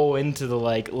full into the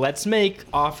like let's make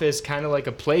office kind of like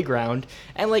a playground,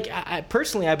 and like I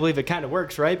personally I believe it kind of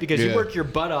works, right? Because you work your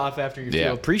butt off after you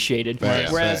feel appreciated.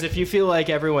 Facts, Whereas facts. if you feel like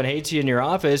everyone hates you in your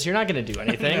office, you're not going to do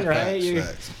anything, right?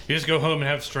 Facts. You just go home and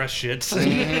have stress shits.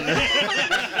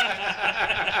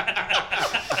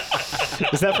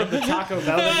 Is that from the Taco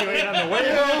Bell that you ate on the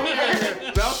way home?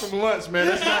 That was from lunch, man.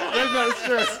 That's not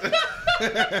stress.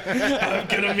 I'm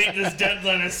gonna meet this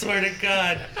deadline, I swear to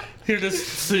God. You're just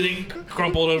sitting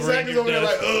crumpled over Zach in is your over there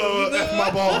like, desk. F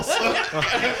my boss.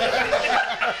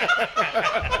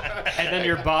 And then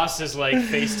your boss is like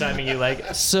FaceTiming you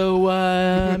like, so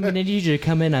I'm going to need you to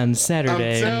come in on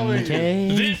Saturday, I'm telling you.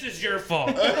 okay? This is your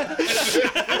fault.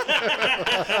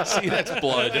 See, that's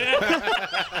blood.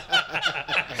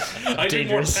 I need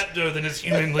more Dangerous. Pepto than is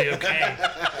humanly okay.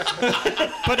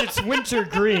 But it's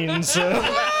wintergreen, so...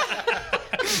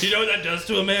 You know what that does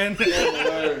to a man?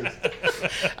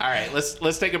 All right,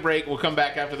 let's take a break. We'll come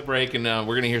back after the break, and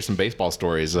we're going to hear some baseball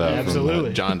stories Absolutely.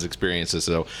 from John's experiences.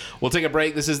 So we'll take a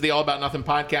break. This is the All About Nothing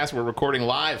podcast. We're recording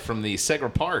live from the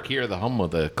Segra Park here, the home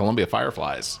of the Columbia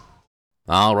Fireflies.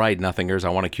 All right, Nothingers, I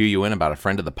want to cue you in about a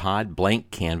friend of the pod,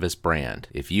 Blank Canvas Brand.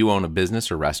 If you own a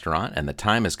business or restaurant and the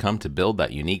time has come to build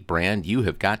that unique brand, you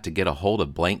have got to get a hold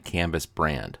of Blank Canvas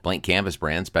Brand. Blank Canvas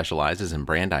Brand specializes in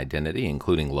brand identity,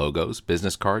 including logos,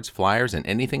 business cards, flyers, and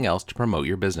anything else to promote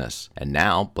your business. And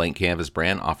now, Blank Canvas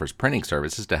Brand offers printing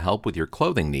services to help with your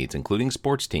clothing needs, including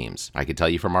sports teams. I can tell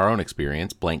you from our own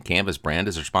experience, Blank Canvas Brand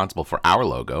is responsible for our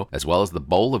logo, as well as the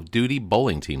Bowl of Duty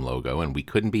bowling team logo, and we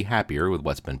couldn't be happier with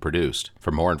what's been produced.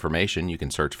 For more information, you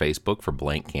can search Facebook for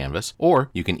Blank Canvas,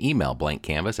 or you can email Blank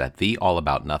Canvas at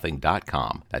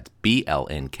theallaboutnothing.com. That's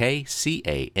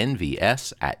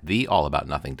BLNKCANVS at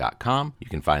theallaboutnothing.com. You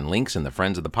can find links in the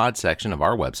Friends of the Pod section of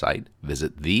our website.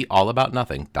 Visit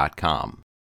theallaboutnothing.com.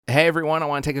 Hey everyone, I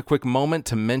want to take a quick moment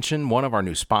to mention one of our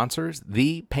new sponsors,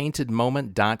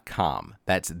 thepaintedmoment.com.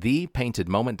 That's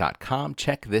thepaintedmoment.com.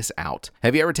 Check this out.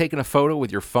 Have you ever taken a photo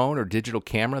with your phone or digital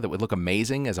camera that would look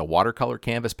amazing as a watercolor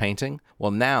canvas painting?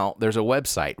 Well, now there's a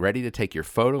website ready to take your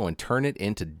photo and turn it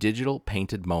into digital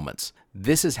painted moments.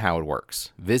 This is how it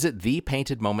works. Visit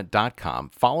thepaintedmoment.com,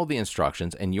 follow the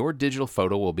instructions, and your digital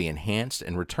photo will be enhanced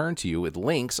and returned to you with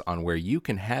links on where you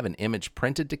can have an image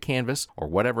printed to canvas or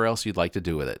whatever else you'd like to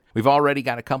do with it. We've already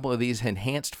got a couple of these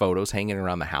enhanced photos hanging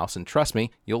around the house, and trust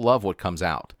me, you'll love what comes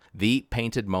out.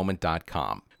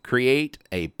 Thepaintedmoment.com. Create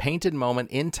a painted moment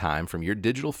in time from your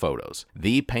digital photos.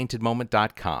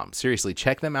 Thepaintedmoment.com. Seriously,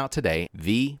 check them out today.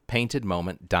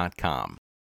 Thepaintedmoment.com.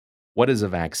 What is a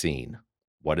vaccine?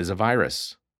 What is a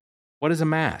virus? What is a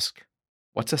mask?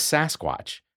 What's a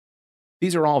Sasquatch?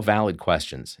 These are all valid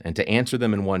questions, and to answer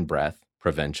them in one breath,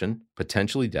 prevention,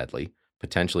 potentially deadly,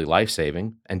 potentially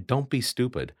life-saving, and don't be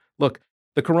stupid. Look,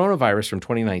 the coronavirus from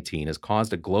 2019 has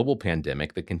caused a global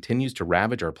pandemic that continues to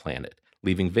ravage our planet,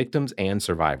 leaving victims and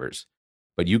survivors.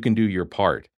 But you can do your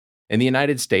part. In the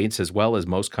United States, as well as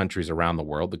most countries around the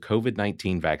world, the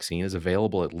COVID-19 vaccine is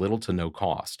available at little to no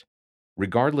cost.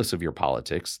 Regardless of your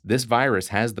politics, this virus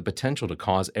has the potential to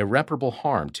cause irreparable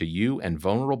harm to you and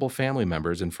vulnerable family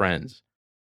members and friends.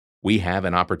 We have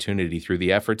an opportunity through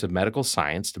the efforts of medical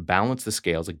science to balance the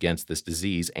scales against this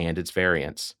disease and its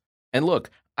variants. And look,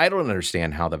 I don't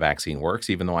understand how the vaccine works,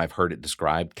 even though I've heard it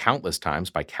described countless times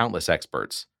by countless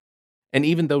experts. And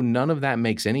even though none of that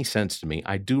makes any sense to me,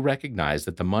 I do recognize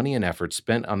that the money and effort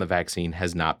spent on the vaccine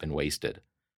has not been wasted.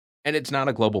 And it's not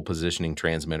a global positioning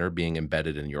transmitter being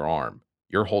embedded in your arm.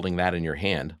 You're holding that in your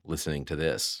hand, listening to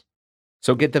this.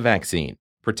 So get the vaccine.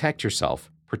 Protect yourself.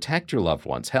 Protect your loved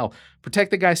ones. Hell, protect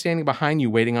the guy standing behind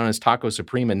you waiting on his taco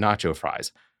supreme and nacho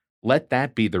fries. Let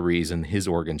that be the reason his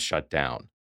organs shut down.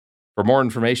 For more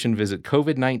information, visit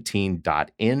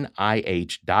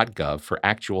covid19.nih.gov for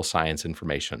actual science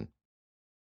information.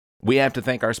 We have to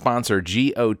thank our sponsor,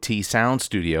 GOT Sound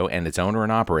Studio, and its owner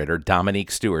and operator, Dominique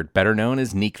Stewart, better known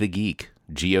as Neek the Geek.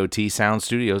 GOT Sound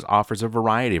Studios offers a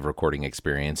variety of recording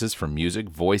experiences from music,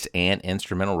 voice, and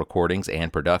instrumental recordings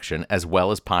and production, as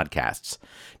well as podcasts.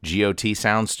 GOT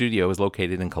Sound Studio is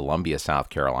located in Columbia, South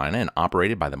Carolina, and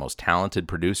operated by the most talented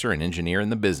producer and engineer in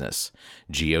the business.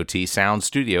 GOT Sound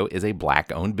Studio is a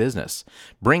Black-owned business.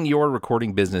 Bring your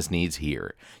recording business needs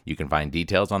here. You can find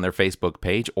details on their Facebook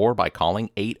page or by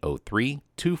calling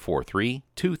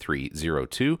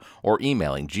 803-243-2302 or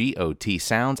emailing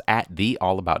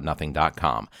gotsounds@theallaboutnothing.com.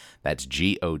 That's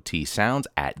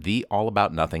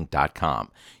gotsounds@theallaboutnothing.com.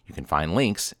 You can find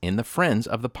links in the Friends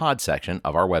of the Pod section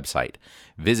of our website.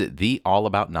 Visit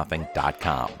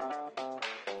theallaboutnothing.com.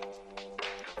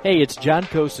 Hey, it's John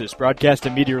Kocsis, Broadcast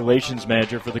and Media Relations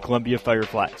Manager for the Columbia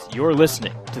Fireflies. You're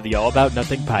listening to the All About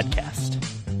Nothing podcast.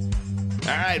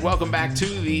 All right, welcome back to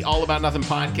the All About Nothing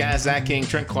podcast. Zach King,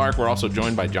 Trent Clark. We're also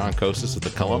joined by John Kocsis of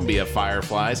the Columbia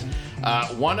Fireflies.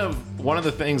 One of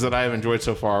the things that I have enjoyed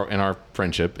so far in our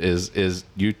friendship is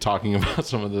you talking about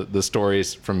some of the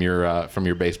stories from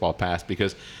your baseball past,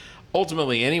 because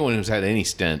ultimately anyone who's had any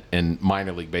stint in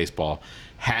minor league baseball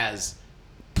has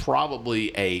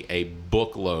probably a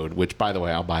book load. Which, by the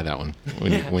way, I'll buy that one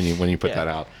when you put that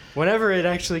out. Whenever it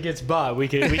actually gets bought, we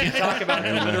can talk about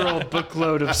the literal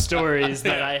bookload of stories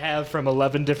that I have from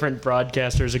 11 different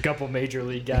broadcasters, a couple major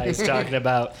league guys talking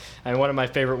about. And one of my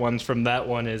favorite ones from that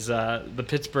one is the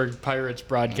Pittsburgh Pirates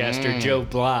broadcaster Joe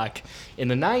Block. In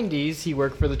the 90s, he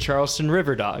worked for the Charleston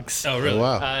River Dogs. Oh, really?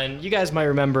 Wow. And you guys might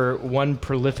remember one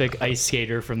prolific ice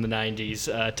skater from the 90s,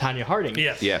 Tanya Harding.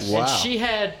 Yes. Wow. And she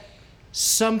had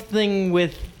something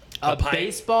with a pipe.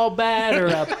 baseball bat or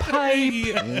a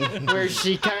pipe where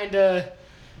she kind of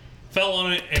Fell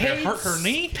on it and it hurt her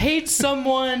knee? paid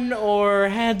someone or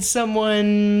had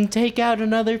someone take out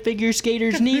another figure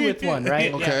skater's knee with one,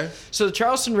 right? Okay. So the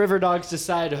Charleston River Dogs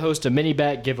decided to host a mini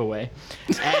bat giveaway.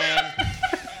 And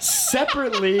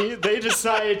separately, they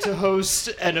decided to host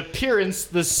an appearance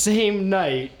the same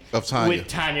night Of Tanya. with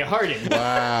Tanya Harding.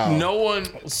 Wow. No one.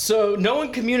 So no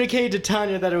one communicated to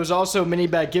Tanya that it was also a mini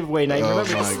bat giveaway night. Oh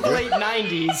Remember, this is my the late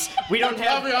 90s. We don't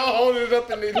have... y'all holding it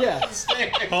up in the Yeah.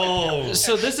 Oh.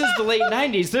 So this is the late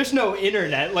 90s. There's no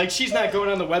internet. Like, she's not going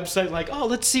on the website like, oh,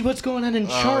 let's see what's going on in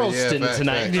Charleston fact,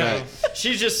 tonight. fact.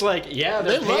 She's just like, yeah,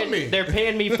 They love me. They're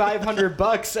paying me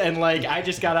 $500 and, like, I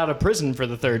just got out of prison for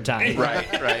the third time. Right.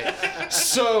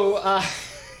 So,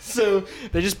 so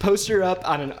they just post her up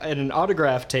on an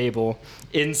autograph table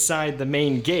inside the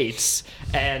main gates,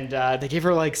 and they gave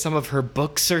her like some of her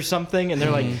books or something, and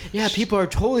they're like, yeah, people are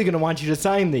totally going to want you to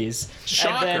sign these.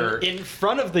 Shocker. And then in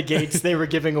front of the gates, they were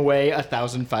giving away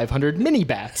 1,500 mini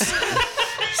bats.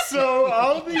 So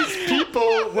all these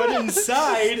people went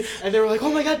inside, and they were like,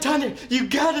 oh my God, Tanya, you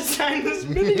got to sign this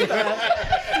mini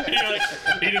bat. You're like,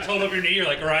 you just hold up your knee, you're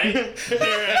like, right?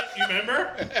 You remember?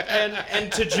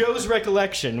 And to Joe's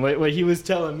recollection, what he was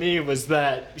telling me was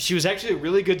that she was actually a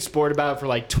really good sport about it for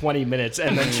like 20 minutes,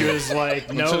 and then she was like,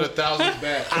 Until no, the 1,000's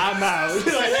back. I'm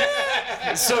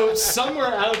out. So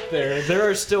somewhere out there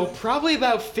are still probably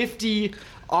about 50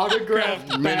 autographed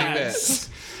Mini bats.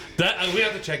 That we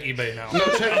have to check eBay now. No,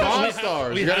 check Pawn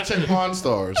Stars. You gotta check Pawn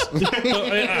Stars.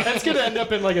 That's going to end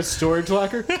up in like a storage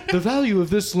locker. The value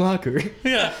of this locker.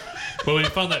 Yeah. But we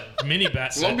found that mini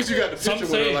bat As long as you got the Some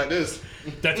picture with say her like this.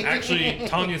 that's actually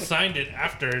Tanya signed it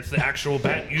after it's the actual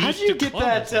bat used How do you to get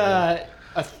club. that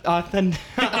authentic?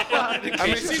 I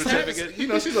mean,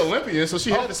 she's Olympian, so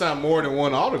she had to sign more than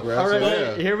one autograph. All right, so,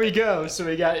 well, yeah. here we go. So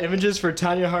we got images for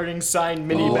Tanya Harding's signed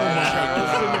mini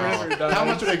bat. How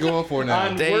much are they going for now?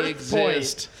 On They Worth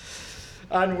exist.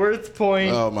 On Worth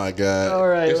Point. Oh my God! All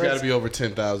right, it's got let's- to be over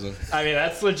 10,000. I mean,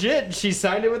 that's legit. She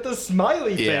signed it with a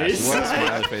smiley Yeah, face. she put a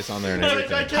smiley face on there and Like,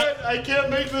 everything. I can't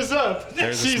make this up.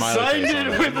 There's a She smiley signed face on it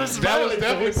there. with a That smiley was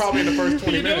definitely face. probably in the first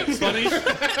 20 You know minutes.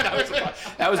 what's funny?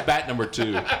 That was bat number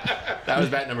 2. That was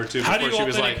bat number 2. How do Before you she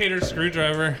was like, authenticate her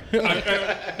screwdriver?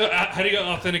 How do you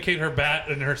authenticate her bat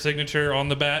and her signature on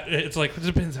the bat? It's like, it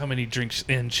depends how many drinks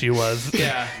in she was.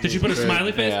 yeah. Did you put a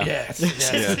smiley face? Yeah. Yes.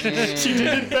 She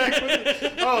did it back with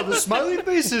Oh, the smiley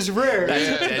face is rare.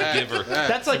 That's a dead giver.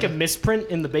 That's like a misprint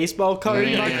in the baseball card.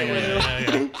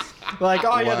 Yeah. Like,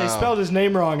 oh yeah, they Wow. spelled his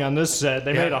name wrong on this set.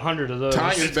 They Yeah. made 100 of those.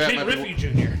 Tanya's It's bat Ken might Griffey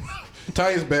be, Jr.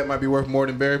 Tanya's bet might be worth more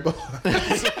than Barry Bonds.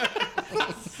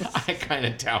 I kind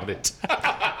of doubt it.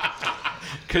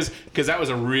 Because that was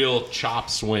a real chop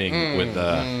swing with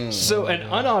the. So an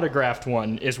unautographed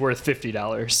one is worth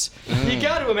 $50. You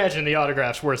got to imagine the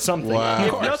autograph's worth something. Wow.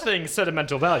 If nothing,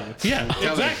 sentimental value. Yeah,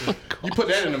 exactly. You put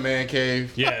that in the man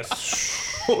cave. Yes.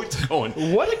 It's going.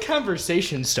 What a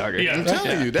conversation starter. Yeah. I'm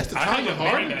telling you, that's the I Tanya have a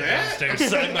Harding Mary that. downstairs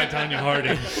signed by Tanya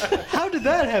Harding. How did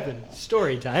that happen?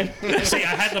 Story time. See,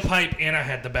 I had the pipe and I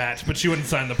had the bat, but she wouldn't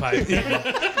sign the pipe.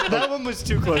 That one was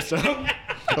too close to home.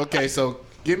 Okay, so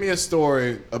give me a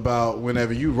story about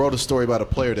whenever you wrote a story about a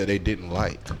player that they didn't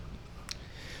like.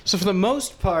 So for the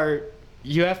most part,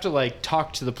 you have to like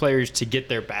talk to the players to get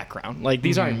their background. Like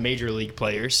these aren't major league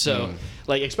players, so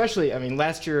like especially, I mean,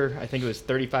 last year I think it was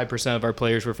 35% of our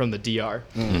players were from the DR.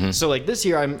 So like this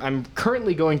year, I'm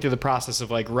currently going through the process of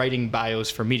like writing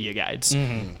bios for media guides.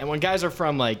 And when guys are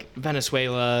from like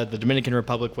Venezuela, the Dominican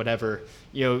Republic, whatever,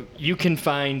 you know, you can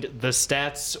find the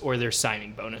stats or their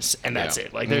signing bonus, and that's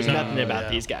it. Like there's nothing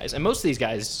about these guys, and most of these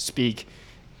guys speak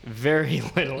very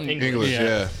little English.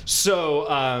 Yeah. So,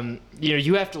 you know,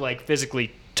 you have to like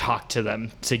physically talk to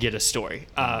them to get a story.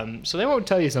 So they won't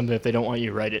tell you something if they don't want you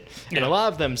to write it. And a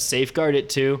lot of them safeguard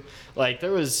it too. Like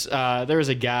there was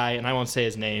a guy, and I won't say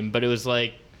his name, but it was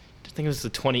like, I think it was the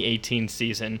 2018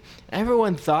 season.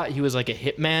 Everyone thought he was like a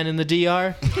hitman in the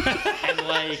DR. And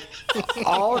like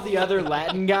all the other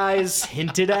Latin guys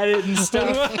hinted at it and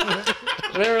stuff.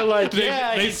 They were like,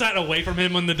 They sat away from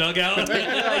him on the dugout.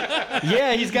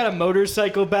 yeah, he's got a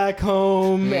motorcycle back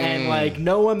home, and like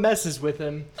no one messes with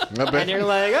him. And you're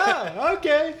like, oh,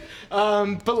 okay.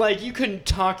 But like you couldn't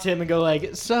talk to him and go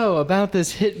like, so about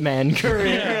this hitman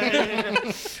career.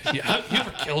 Yeah, you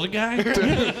ever killed a guy?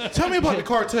 Tell me about the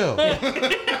cartel.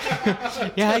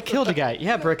 Yeah, I killed a guy.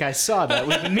 Yeah, Brooke, I saw that.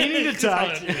 We've been meaning to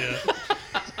talk to you.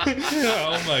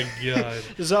 Oh my god.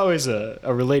 There's always a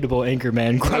relatable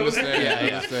anchorman quote.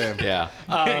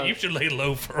 Yeah. You should lay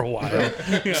low for a while.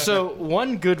 So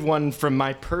one good one from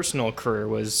my personal career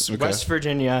was West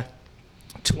Virginia,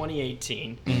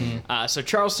 2018. So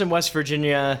Charleston, West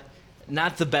Virginia,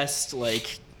 not the best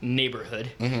like neighborhood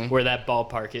where that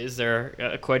ballpark is. There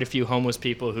are quite a few homeless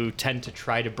people who tend to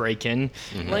try to break in.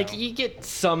 Like you get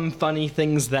some funny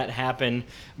things that happen,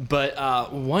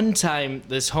 but one time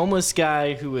this homeless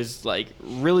guy who was like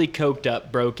really coked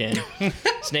up broke in.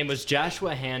 His name was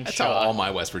Joshua Hanshaw. That's how all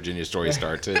my West Virginia stories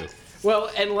start too.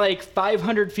 Well, and like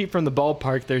 500 feet from the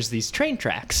ballpark, there's these train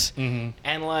tracks. And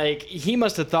like he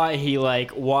must have thought he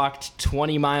like walked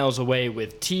 20 miles away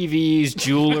with TVs,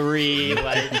 jewelry,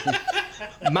 like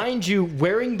mind you,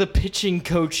 wearing the pitching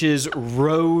coach's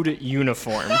road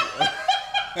uniform.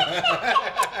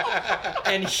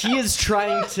 And he is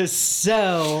trying to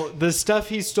sell the stuff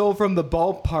he stole from the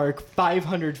ballpark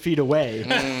 500 feet away.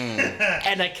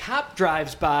 And a cop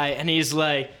drives by and he's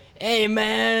like, hey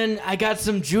man, I got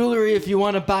some jewelry if you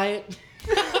want to buy it.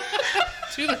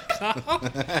 To the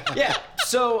cop? Yeah,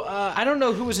 so I don't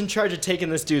know who was in charge of taking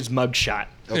this dude's mugshot.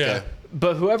 Okay. Yeah.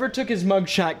 But whoever took his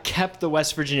mugshot kept the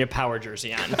West Virginia Power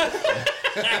jersey on.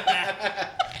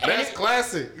 That's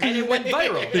classic. And it went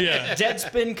viral. Yeah.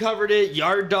 Deadspin covered it,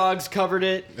 Yard Dogs covered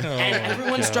it, and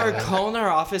everyone started calling our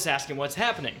office asking what's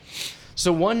happening.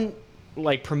 So one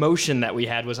like promotion that we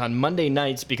had was on Monday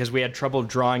nights because we had trouble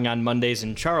drawing on Mondays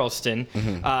in Charleston.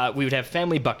 We would have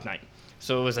family buck night.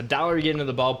 So it was $1 to get into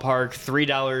the ballpark,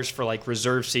 $3 for like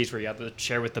reserve seats where you have the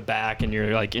chair with the back and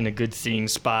you're like in a good seating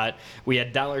spot. We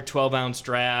had $1 12-ounce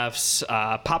drafts,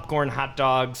 popcorn, hot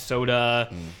dogs,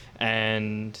 soda,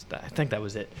 and I think that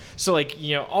was it. So like,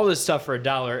 you know, all this stuff for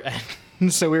 $1.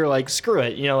 And so we were like, screw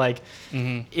it. You know, like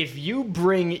if you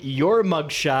bring your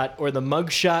mugshot or the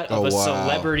mugshot of a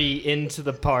celebrity into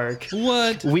the park,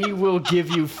 What? we will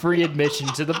give you free admission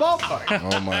to the ballpark.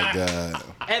 Oh my god.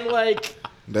 And like,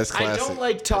 That's classic. I don't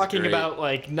like talking about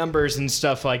like numbers and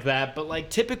stuff like that, but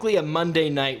like typically a Monday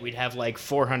night we'd have like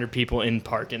 400 people in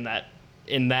park in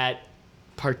that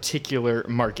particular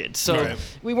market. So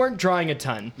we weren't drawing a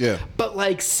ton. Yeah. But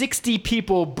like 60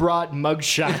 people brought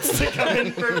mugshots to come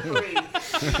in for free.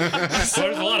 There's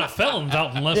a lot of felons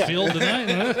out in left field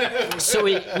tonight. So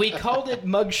we called it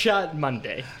Mugshot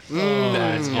Monday.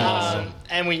 That's awesome.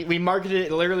 And we marketed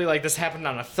it literally like this happened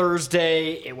on a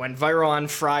Thursday. It went viral on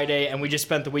Friday, and we just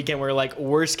spent the weekend where like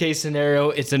worst case scenario,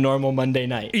 it's a normal Monday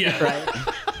night. Yeah. Right.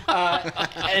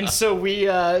 And so we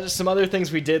some other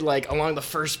things we did like along the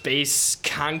first base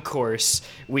concourse,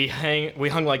 we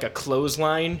hung like a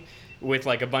clothesline with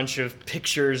like a bunch of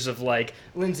pictures of like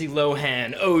Lindsay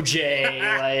Lohan,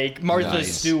 OJ, like Martha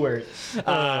Nice. Stewart.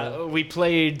 We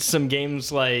played some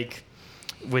games like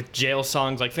with jail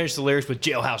songs, like finish the lyrics with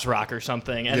Jailhouse Rock or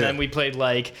something, and then we played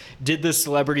like Did the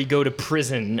Celebrity Go to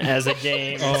Prison as a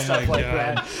game and stuff like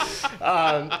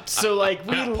that. So like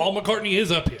Paul McCartney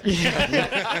is up here.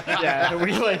 Yeah,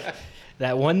 we like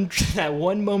that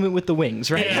one moment with the wings,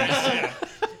 right? Yeah.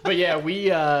 But yeah,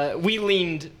 we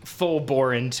leaned full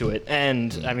bore into it,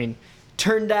 and I mean,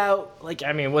 turned out like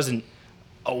it wasn't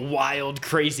a wild,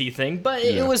 crazy thing, but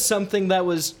it was something that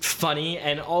was funny,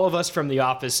 and all of us from the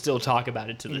office still talk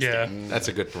about it to this day. That's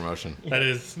a good promotion. That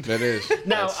is.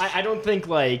 Now, I don't think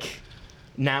like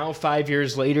now 5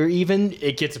 years later even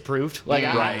it gets approved. Like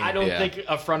I don't think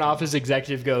a front office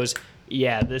executive goes,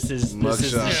 yeah, this is the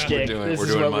shtick. We're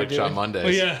doing Mugshot Mondays.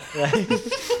 Well,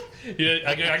 yeah.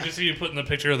 I can see you putting the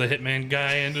picture of the hitman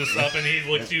guy into stuff, and he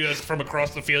looks at you from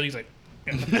across the field. He's like,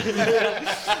 Putting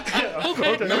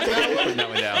that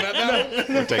one down.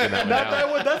 We're taking that one Not down. that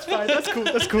one. That's fine. That's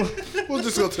cool. We'll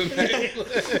just go to the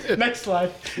next. Next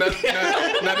slide. Now,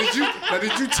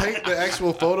 did you take the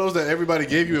actual photos that everybody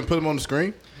gave you and put them on the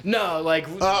screen? No, like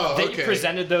they okay.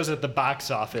 presented those at the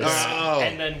box office,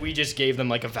 and then we just gave them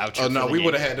like a voucher. Oh no, for the we game.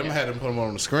 would have had them put them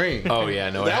on the screen. Oh yeah,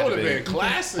 no, that would have been been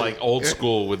classic. like old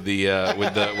school with the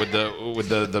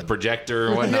the projector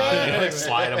and whatnot. Yeah. You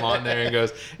slide them on there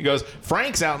and he goes,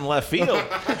 Frank's out in left field.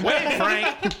 Wait,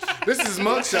 Frank. This is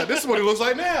mugshot. This is what he looks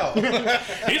like now.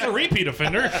 he's a repeat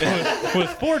offender with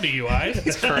 4 DUIs.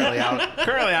 He's currently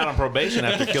out on probation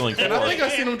after killing 4. And I think I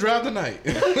seen him drive tonight.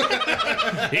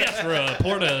 He has to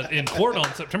report in court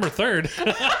on September 3rd.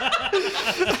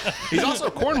 He's also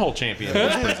a cornhole champion in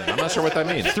this prison. I'm not sure what that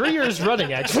means. 3 years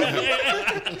running, actually.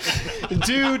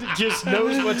 Dude just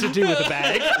knows what to do with a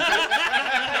bag.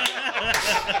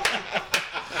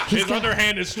 His other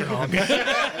hand is strong.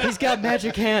 He's got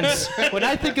magic hands. When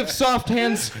I think of soft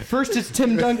hands, first it's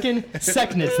Tim Duncan,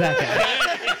 second it's that guy.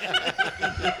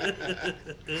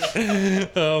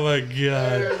 Oh my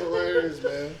god. That's hilarious,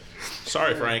 man.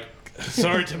 Sorry, Frank.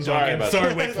 Sorry, Tim Duncan.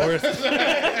 Sorry, Wake Forest.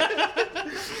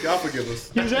 Y'all forgive us.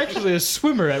 He was actually a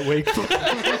swimmer at Wake Forest.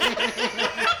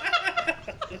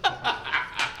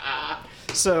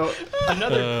 So,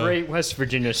 another great West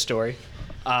Virginia story.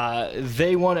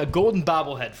 They won a golden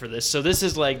bobblehead for this. So this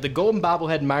is like the golden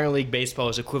bobblehead in minor league baseball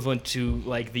is equivalent to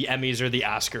like the Emmys or the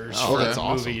Oscars for that's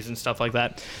awesome. movies and stuff like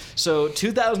that. So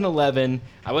 2011,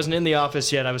 I wasn't in the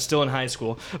office yet. I was still in high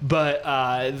school, but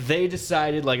they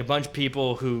decided, like a bunch of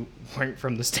people who weren't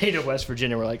from the state of West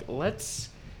Virginia were like, let's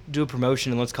do a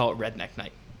promotion and let's call it Redneck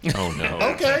Night. Oh no.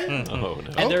 Okay. Oh no.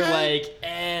 And they're like,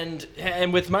 and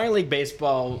with minor league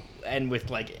baseball and with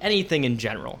like anything in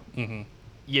general,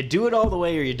 you do it all the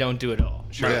way or you don't do it at all.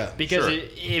 Sure. Yeah, Because sure.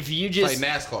 if you just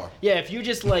Like NASCAR. if you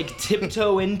just like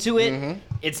tiptoe into it,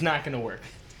 it's not gonna work.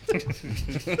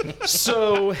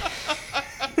 So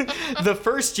the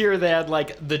first year they had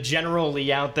like the General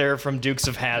Lee out there from Dukes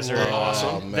of Hazzard.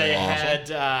 Awesome. They Man.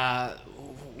 had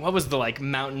what was the like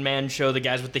Mountain Man show? The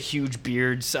guys with the huge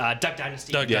beards, Duck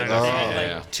Dynasty. Duck They Dynasty.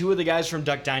 had, like, two of the guys from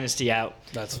Duck Dynasty out.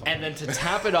 That's fun. And then to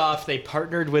top it off, they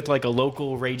partnered with like a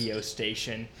local radio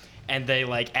station, and they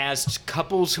like asked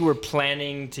couples who were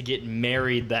planning to get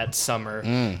married that summer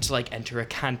to like enter a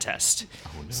contest.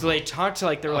 So they talked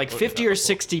to there were like 50 or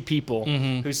 60 people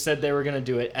who said they were going to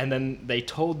do it, and then they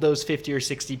told those 50 or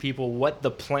 60 people what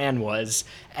the plan was,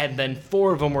 and then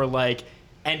 4 of them were like,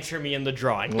 enter me in the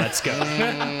drawing, let's go.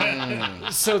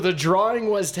 So the drawing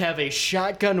was to have a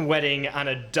shotgun wedding on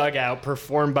a dugout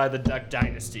performed by the Duck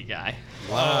Dynasty guy.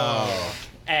 Wow.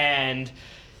 And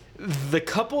the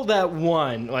couple that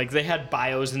won, like they had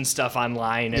bios and stuff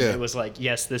online, and it was like,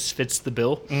 yes, this fits the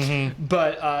bill.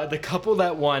 But the couple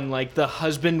that won, like the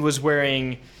husband was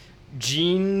wearing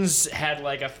jeans, had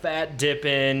like a fat dip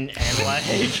in, and like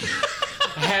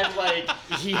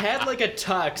he had like a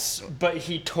tux, but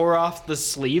he tore off the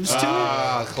sleeves to it.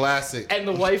 Ah, classic. And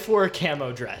the wife wore a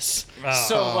camo dress.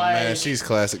 So Oh like man, she's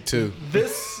classic too.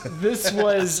 this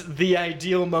was the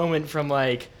ideal moment from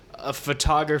like a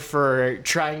photographer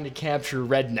trying to capture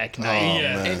Redneck Night.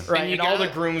 Yeah. Man. Right, And and you all the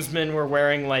gotta- groomsmen were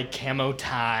wearing like camo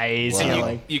ties. Wow. You know, You,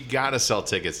 like you gotta sell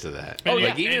tickets to that. Oh, Like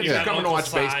yeah. even And if you you're gotta coming to watch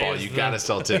emphasize baseball, you the- gotta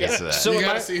sell tickets to that. So You in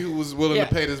gotta my- see who was willing Yeah.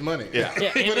 to pay this money.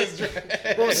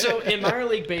 yeah. well, so in minor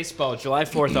league baseball, July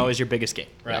 4th always your biggest game,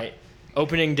 right?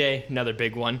 Opening day, another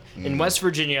big one. In West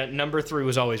Virginia, number 3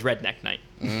 was always Redneck Night.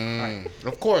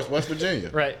 Of course, West Virginia.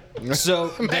 Right. So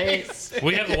they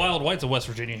We have the Wild Whites of West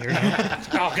Virginia here now.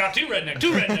 Oh, got two redneck.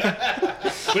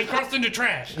 We've crossed into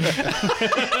trash.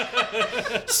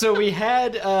 so we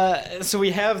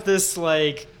have this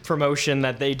like promotion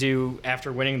that they do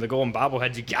after winning the Golden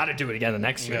Bobblehead. You got to do it again the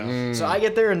next year. Yeah. So I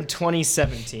get there in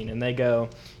 2017, and they go,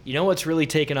 you know what's really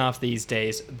taken off these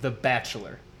days? The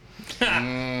Bachelor.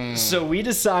 So we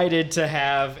decided to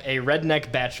have a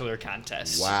redneck bachelor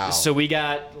contest. Wow. So we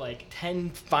got like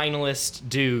 10 finalist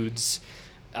dudes.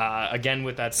 Again,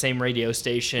 with that same radio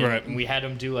station. Right. And we had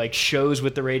them do like shows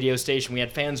with the radio station. We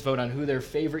had fans vote on who their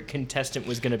favorite contestant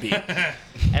was going to be.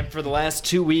 And for the last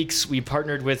 2 weeks, we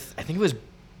partnered with, I think it was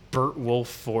Burt Wolf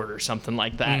Ford or something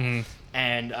like that.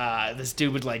 And this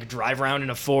dude would like drive around in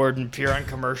a Ford and appear on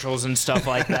commercials and stuff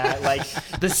like that. Like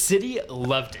the city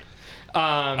loved it.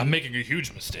 I'm making a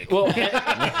huge mistake. Well,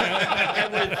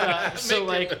 so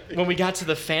like when we got to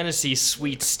the fantasy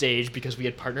suite stage, because we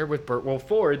had partnered with Burt Wolf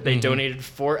Ford, they donated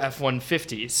 4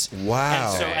 F-150s. Wow.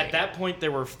 And so at that point,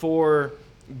 there were 4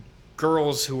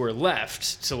 girls who were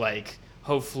left to like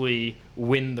hopefully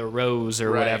win the rose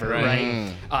or whatever,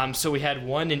 right? So we had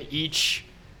one in each.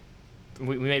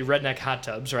 We made redneck hot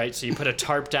tubs, right? So you put a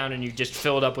tarp down and you just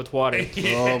fill it up with water.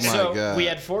 Oh, my so God. we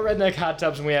had 4 redneck hot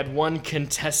tubs and we had 1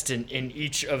 contestant in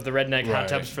each of the redneck hot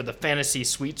tubs for the fantasy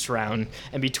suites round.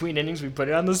 And between innings, we put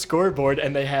it on the scoreboard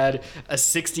and they had a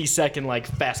 60-second like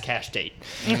fast cash date.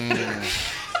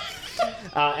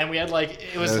 And we had like,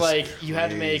 it was That's like you had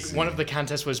to make, crazy. one of the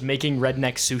contests was making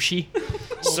redneck sushi.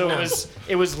 So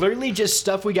it was literally just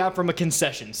stuff we got from a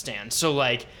concession stand. So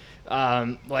like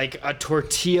a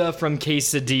tortilla from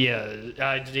quesadillas,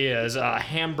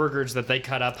 hamburgers that they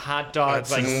cut up, hot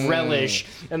dogs, like relish,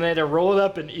 and they had to roll it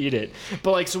up and eat it.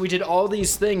 But like, so we did all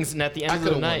these things, and at the end I of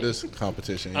could the have won night, this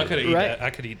competition. I could eat Right. that.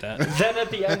 I could eat that. then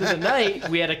at the end of the night,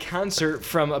 we had a concert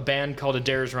from a band called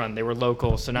Adair's Run. They were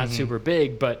local, so not super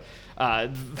big, but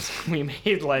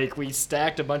we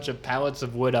stacked a bunch of pallets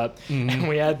of wood up, and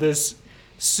we had this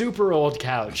super old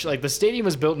couch. Like the stadium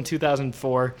was built in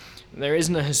 2004. There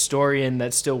isn't a historian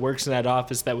that still works in that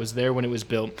office that was there when it was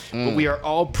built, but we are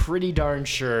all pretty darn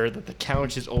sure that the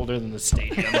couch is older than the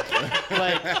stadium.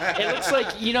 Like it looks like,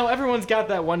 everyone's got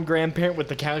that one grandparent with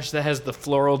the couch that has the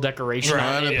floral decoration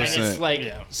on it, and 100%. it's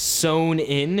like sewn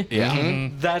in. Yeah.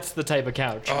 That's the type of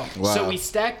couch. Wow. So we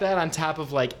stacked that on top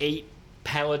of like 8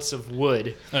 pallets of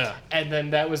wood, and then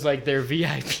that was like their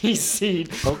VIP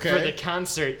seat for the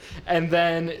concert, and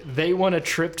then they won a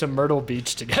trip to Myrtle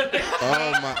Beach together.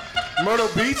 Oh, my. Myrtle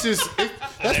Beach is,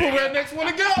 that's where rednecks want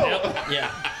to go.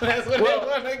 Yeah. That's where they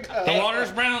want to go. The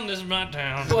water's brown. This is my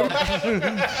town.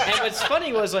 And what's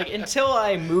funny was like until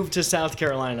I moved to South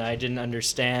Carolina, I didn't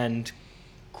understand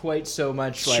quite so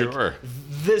much like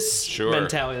this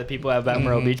mentality that people have about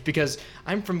Myrtle Beach, because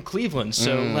I'm from Cleveland,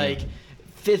 so like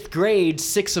 5th grade,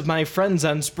 6 of my friends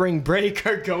on spring break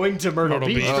are going to Myrtle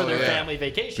Beach for their family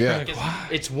vacation. Yeah. Because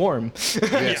it's warm.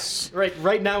 Yes.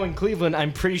 Right now in Cleveland,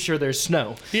 I'm pretty sure there's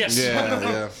snow. Yes.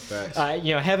 Yeah. Facts. I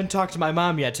haven't talked to my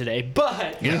mom yet today,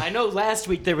 but I know last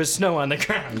week there was snow on the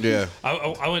ground. Yeah.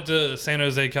 I went to San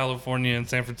Jose, California, and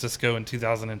San Francisco in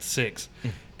 2006,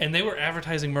 and they were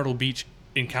advertising Myrtle Beach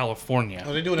in California.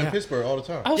 Oh, they do it in Pittsburgh all the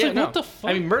time. I was like, what the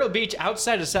fuck? I mean, Myrtle Beach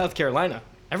outside of South Carolina.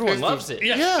 Everyone loves it.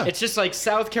 Yeah. It's just like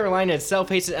South Carolina itself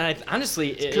hates it, and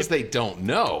honestly, Because they don't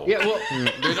know. yeah, well,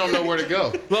 They don't know where to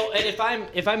go. well, and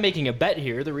if I'm making a bet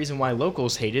here, the reason why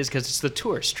locals hate it is because it's the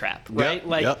tourist trap, right?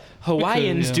 Like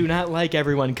Hawaiians do not like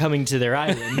everyone coming to their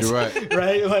island. You're right.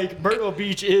 Right? Like Myrtle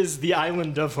Beach is the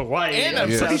island of Hawaii And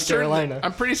I'm and pretty South Carolina.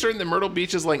 I'm pretty certain that Myrtle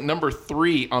Beach is like number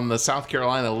 3 on the South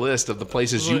Carolina list of the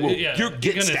places you're gonna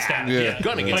getting stabbed. Yeah. You're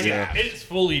gonna get Like, stabbed. it's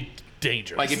fully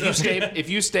dangerous. Like if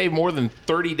you stay more than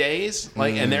 30 days,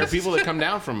 like, and there are people that come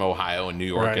down from Ohio and New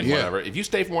York Right. and Yeah. whatever. If you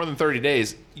stay for more than 30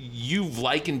 days, you've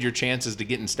likened your chances to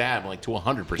getting stabbed like to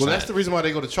 100%. Well, that's the reason why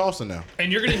they go to Charleston now.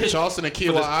 and you're gonna hit. Charleston and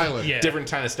Kiowa Island. Yeah.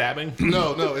 different kind of stabbing.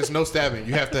 No, it's no stabbing.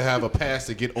 You have to have a pass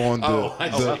to get on the.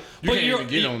 I see. You But can't even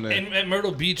get on there. And at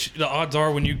Myrtle Beach, the odds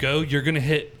are when you go, you're gonna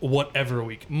hit whatever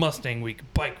week, Mustang week,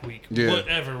 bike week, Yeah.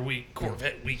 whatever week,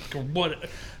 Corvette week, or what,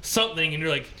 something, and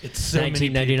you're like, it's so many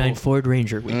 1999 people. Ford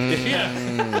Ranger week.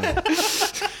 Yeah,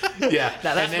 Yeah.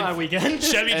 Now that's my weekend.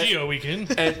 Chevy Geo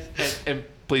weekend. And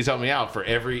please help me out. For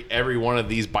every one of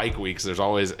these bike weeks, there's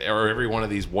always, or every one of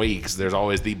these weeks, there's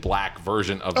always the black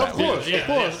version of that course. week. Of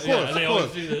course, They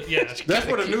always do the, yeah. That's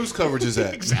where the news coverage is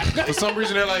at. Exactly. For some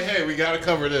reason, they're like, "Hey, we got to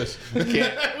cover this.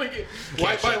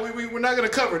 White bike, we're not going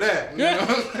to cover that. You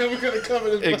know? We're going to cover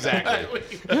this. Exactly.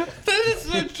 That is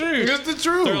so true. It's the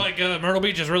truth. They're like, Myrtle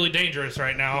Beach is really dangerous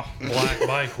right now. Black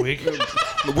bike week.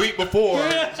 The week before,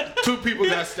 2 people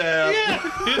got stabbed.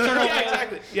 Yeah,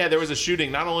 exactly. Yeah, there was a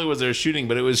shooting. Not only was there a shooting,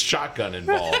 but it was shotgun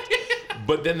involved.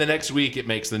 But then the next week it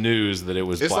makes the news that it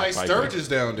was It's Black like Bike Sturgis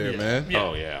down there, man. Yeah.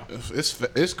 Oh yeah.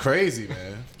 It's crazy,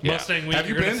 man. Yeah. Mustang week. Have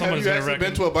you you're been? gonna- Have someone's you gonna actually been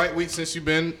reckon- to a bike week since you've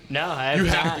been? No, I have You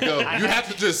not. have to go. You have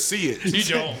to just see it. You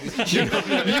don't.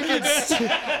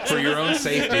 For your own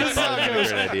safety, it's probably not a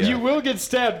great idea. You will get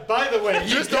stabbed. By the way,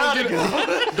 you Just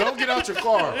don't get out your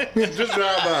car. Just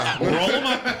drive by. Roll them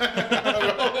up.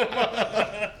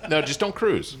 No, just don't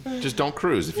cruise. Just don't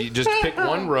cruise. If you just pick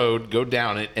one road, go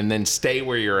down it, and then stay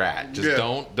where you're at. Just Yeah.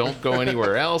 don't go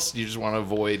anywhere else. You just want to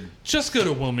avoid Just go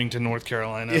to Wilmington, North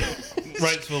Carolina.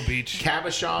 Wrightsville Beach.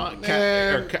 Cabashaw.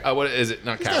 Man. What is it?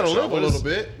 Not You gotta Cabashaw. live a What is- little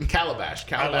bit. Calabash.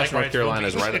 Calabash, like North Wrightsville Carolina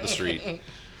is Beach. right up the street.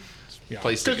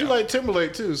 Place to Because you go. like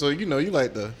Timberlake too, so you know you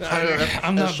like the higher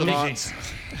I'm not echelons.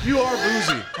 bougie. You are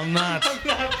bougie. I'm not.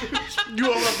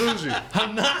 You are bougie.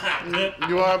 I'm not.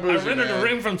 You are I bougie. rented a man.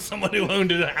 room from someone who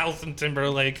owned a house in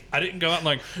Timberlake. I didn't go out and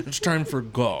like, it's time for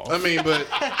golf. I mean, but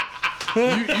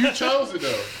you chose it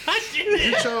though. I didn't.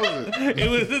 You chose it. It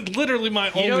was literally my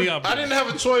only I option. didn't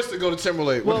have a choice to go to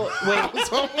Timberlake. Well,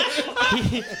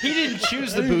 wait. He didn't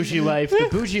choose the bougie life. The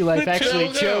bougie life actually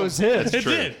chose chose him. It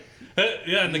did.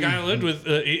 Yeah, and the guy I lived with,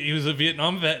 he was a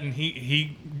Vietnam vet, and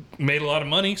he made a lot of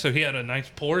money, so he had a nice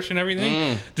Porsche and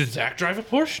everything. Did Zach drive a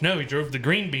Porsche? No, he drove the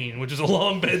Green Bean, which is a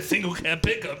long bed single cab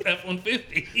pickup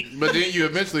F-150. But then you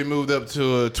eventually moved up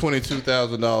to a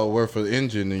 $22,000 worth of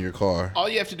engine in your car. All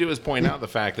you have to do is point out the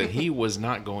fact that he was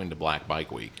not going to Black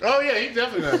Bike Week. Oh yeah, he's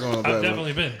definitely not going to. I've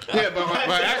definitely been. Yeah, but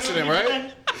by accident,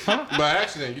 right? By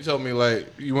accident, you told me like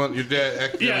you want your dad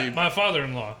actually. Yeah, my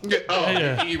father-in-law. Yeah, oh,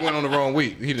 Yeah. he went on the wrong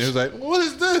week. He was like, "What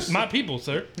is this?" My people,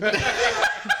 sir.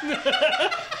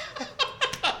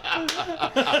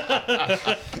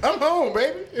 I'm home,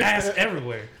 baby. Ass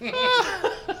everywhere.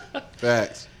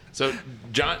 Facts. So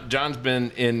John's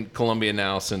been in Columbia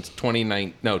now since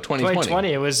 2020.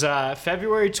 2020. It was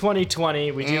February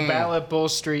 2020. We do Battle at Bull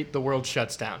Street. The world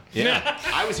shuts down. Yeah,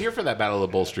 I was here for that Battle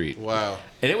of Bull Street. Wow.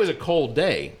 And it was a cold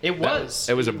day. It was.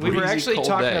 It was a We breezy, were actually cold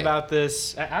talking day. about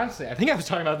this. Honestly, I think I was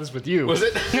talking about this with you. Was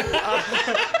it?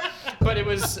 But it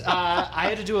was. I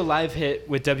had to do a live hit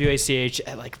with WACH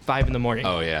at like 5 in the morning.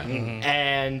 Oh yeah.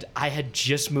 And I had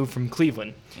just moved from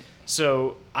Cleveland,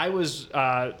 so I was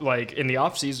like in the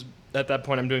off season. At that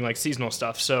point, I'm doing like seasonal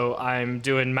stuff. So I'm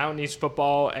doing Mountain East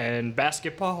football and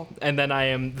basketball, and then I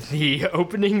am the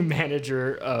opening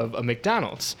manager of a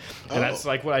McDonald's, and that's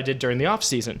like what I did during the off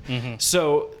season.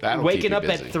 So That'll waking keep you up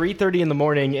at busy. 3:30 in the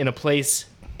morning in a place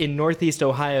in Northeast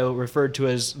Ohio referred to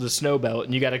as the snow belt,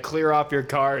 and you got to clear off your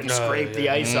car and scrape the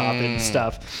ice off and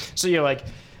stuff. So you're like,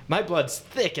 my blood's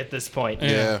thick at this point.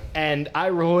 Yeah. And I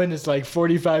roll in, it's like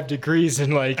 45 degrees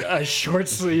in like a short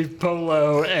sleeve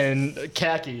polo and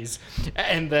khakis.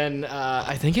 And then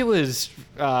I think it was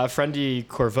Friendy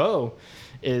Corveau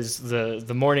is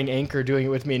the morning anchor doing it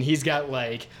with me, and he's got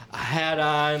like a hat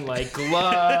on, like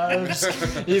gloves.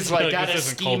 He's like Like, got this a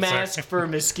isn't ski cold, mask sir. for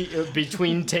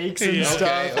between takes and Yeah.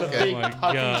 stuff. Okay, A okay. big Oh my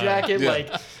puffy God. jacket, Yeah. like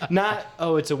not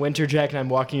it's a winter jacket. I'm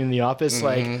walking in the office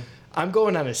like I'm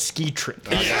going on a ski trip.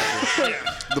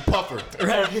 The puffer. For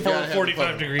a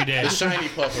 45-degree day. The shiny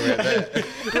puffer at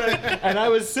that. And I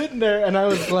was sitting there and I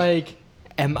was like,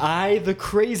 am I the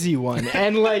crazy one?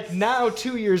 And like now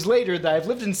 2 years later that I've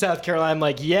lived in South Carolina, I'm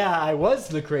like, yeah, I was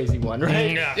the crazy one,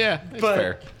 right? Yeah. Yeah, it's But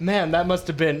fair. man, that must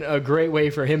have been a great way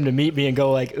for him to meet me and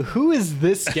go like, who is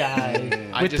this guy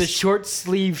I with the just- short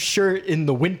sleeve shirt in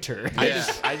the winter?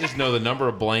 I just know the number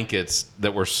of blankets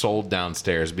that were sold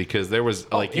downstairs because there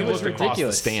was like you it was look across the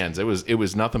ridiculous. stands. It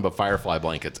was nothing but Firefly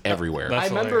blankets everywhere.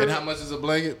 That's I remember, And how much is a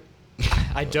blanket?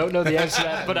 I don't know the answer to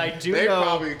that, but I do They know.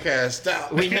 probably cashed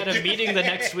out. We had a meeting the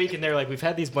next week, and they're like, "We've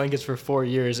had these blankets for 4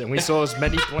 years, and we sold as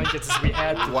many blankets as we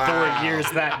had for Wow. 4 years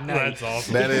that night." That's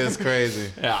awesome. That is crazy.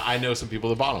 Yeah, I know some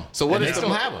people that bought them. So what and is they the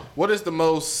still have them? What is the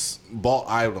most bought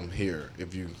item here,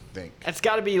 if you think? It's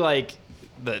got to be like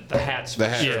the hats, The for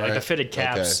hats, sure, like right? the fitted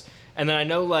caps. Okay. And then I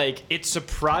know like it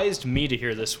surprised me to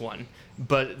hear this one,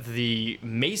 but the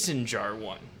mason jar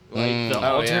one, like the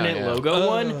alternate yeah. logo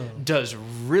one, does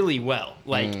really well,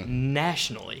 like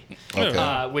nationally.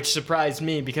 Okay. Which surprised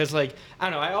me because, like, I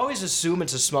don't know, I always assume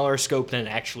it's a smaller scope than it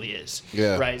actually is.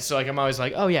 Yeah. Right? So, like, I'm always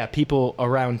like, oh, yeah, people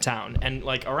around town. And,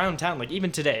 like, around town, like,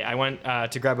 even today, I went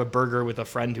to grab a burger with a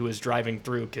friend who was driving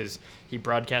through because he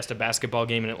broadcast a basketball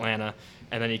game in Atlanta.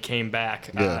 And then he came back,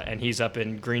 Yeah. and he's up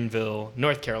in Greenville,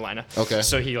 North Carolina. Okay.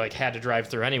 So he, like, had to drive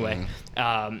through anyway.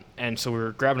 And so we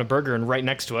were grabbing a burger, and right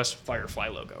next to us, Firefly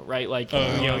logo, right? Like,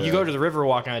 you know, you go to the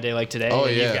Riverwalk on a day like today, Oh,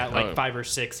 and yeah. you've got, like, 5 or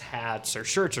 6 hats or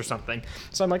shirts or something.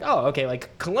 So I'm like, oh, okay,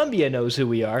 like, Columbia knows who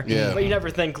we are. Yeah. But you never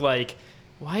think, like,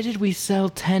 why did we sell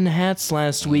 10 hats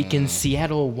last week in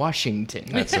Seattle, Washington?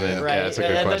 That's it. Right? Yeah, that's a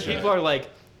good and question. then people are like,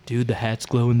 dude, the hats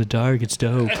glow in the dark. It's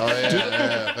dope. Oh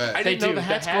yeah. I They didn't know do. the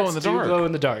hats glow in the do dark. glow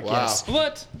in the dark, Wow. yes.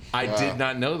 What? I did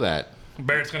not know that.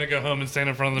 Barrett's gonna go home and stand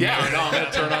in front of the Yeah, mirror. no, I'm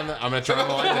gonna turn on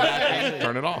the light,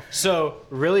 turn it off. So,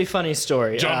 really funny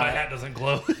story. John, my hat doesn't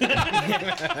glow.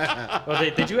 Well,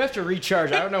 they do have to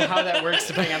recharge. I don't know how that works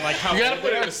depending on like how You gotta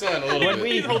put it in the sun a little when bit.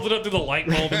 He we holds it up to the light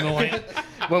bulb in the lamp.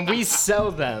 when we sell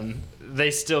them,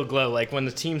 they still glow. Like when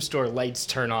the team store lights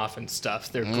turn off and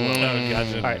stuff, they're glowing. Oh,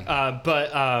 gotcha.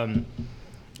 All right,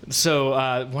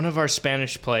 so one of our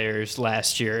Spanish players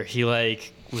last year, he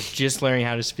like was just learning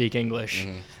how to speak English.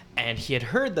 And he had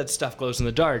heard that stuff glows in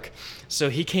the dark. So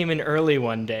he came in early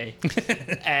one day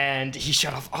and he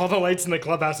shut off all the lights in the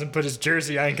clubhouse and put his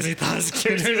jersey on because he thought his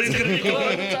jersey was going to glow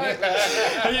in the dark.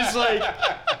 And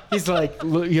he's like,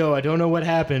 yo, I don't know what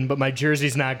happened, but my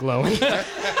jersey's not glowing.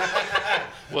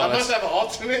 Well, I must have an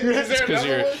alternate. Is there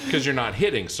another one? because you're not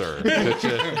hitting, sir.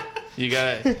 You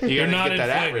gotta not get that inflated.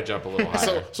 average up a little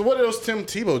higher. So what do those Tim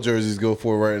Tebow jerseys go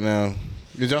for right now?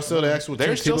 Did y'all sell the actual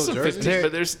There's Tim still Tebow some jerseys? 15,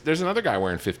 but there's another guy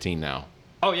wearing 15 now.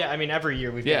 Oh yeah, I mean every year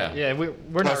we've got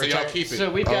we're not so y'all retired. keep it. So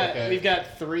we've Oh, got okay. we've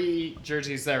got 3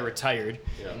 jerseys that are retired.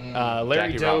 Larry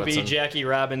Jackie Doby, Robinson. Jackie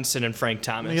Robinson, and Frank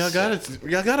Thomas. Y'all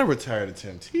gotta retire to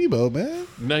Tim Tebow, man.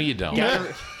 No, you don't. You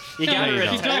gotta you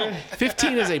don't. retire.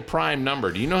 15 is a prime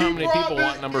number. Do you know how many people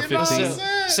want number 15?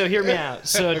 So hear me out.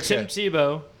 So Tim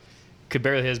Tebow could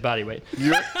barely hit his body weight.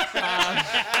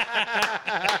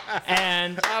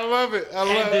 And I love it. I love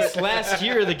and this it. last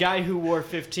year, the guy who wore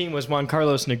 15 was Juan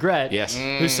Carlos Negrete. Yes.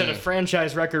 Who set a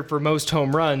franchise record for most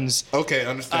home runs. Okay,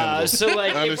 understandable. So,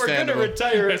 like, if we're going to Understandable.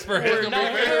 retire, That's for we're him.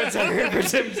 not going to retire for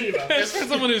Tim Tebow. It's for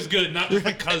someone who's good, not just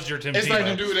because you're Tim It's like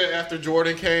the Tebow. dude that after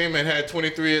Jordan came and had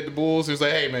 23 at the Bulls. He was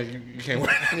like, "Hey man, you can't wear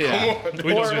that no Yeah. more."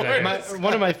 We don't do that.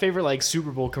 One of my favorite like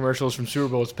Super Bowl commercials from Super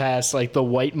Bowls past, like the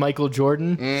white Michael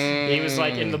Jordan. He was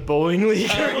like in the bowling league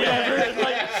or whatever. And,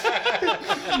 like,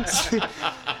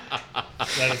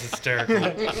 That is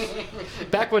hysterical.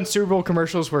 back when Super Bowl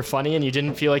commercials were funny and you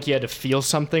didn't feel like you had to feel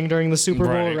something during the Super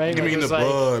Bowl, Right. right? Give me Like, it the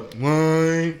was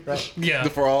like, bud, Yeah. the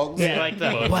frogs. yeah, like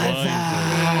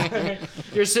the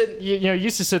you're sitting, you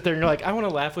used to sit there and you're like, I want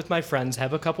to laugh with my friends,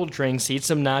 have a couple drinks, eat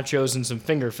some nachos and some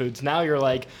finger foods. Now you're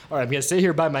like, all right, I'm gonna sit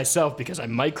here by myself because I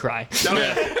might cry.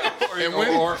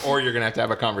 Or you're gonna have to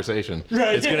have a conversation.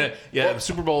 Right. It's gonna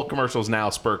Super Bowl commercials now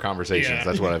spur conversations. Yeah.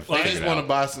 That's what I've Well, They figured just want out. to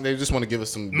buy some. They just want to give us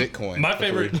some Bitcoin. My for free.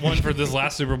 favorite one for this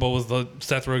last Super Bowl was the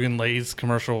Seth Rogen Lay's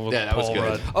commercial with Yeah, that was Paul good.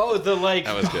 Rudd. Oh, the like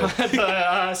That was good.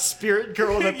 the spirit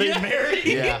girl that they married.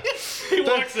 Yeah. He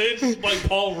walks in, like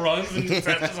Paul runs, and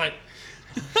Seth's just like,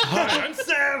 "Hi, I'm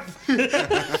Seth."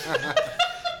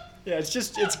 Yeah,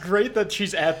 it's great that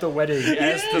she's at the wedding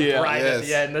as the Yeah. bride at Yes.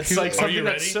 the end. That's like Are you something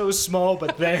ready? that's so small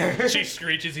but there. She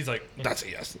screeches. He's like, "That's a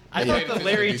yes." I Yeah, thought attention the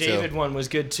Larry to detail. David one was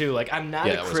good too. Like I'm not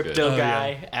Yeah, a that was good. crypto Oh,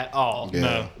 guy at all. Yeah.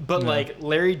 No, But like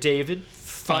Larry David,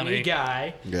 funny Funny.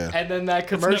 guy. Yeah. And then that it's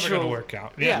commercial never gonna work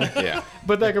out. Yeah. Yeah.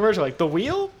 But that commercial, like the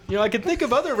wheel, I can think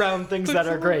of other round things that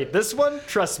are great. This one,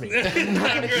 trust me.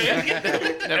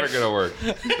 Never gonna work.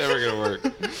 Never gonna work.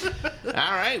 All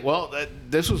right. Well,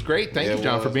 this was great. Thank Yeah, you,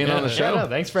 John, it for was. being on the Yeah. show. Yeah, no,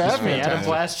 thanks for having me. I had a fantastic.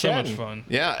 blast So much chatting. fun.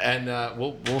 Yeah, and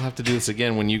we'll have to do this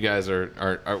again when you guys are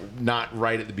not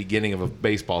right at the beginning of a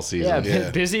baseball season. Yeah, Yeah.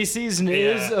 busy season Yeah.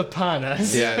 is upon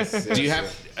us. Yes. Do you have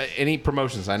any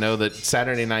promotions? I know that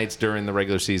Saturday nights during the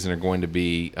regular season are going to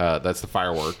be that's the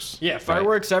fireworks. Yeah, right?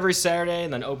 fireworks every Saturday,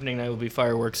 and then opening night will be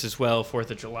fireworks as well,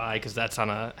 4th of July, because that's on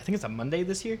I think it's a Monday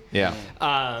this year. Yeah.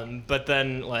 But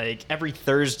then, like, every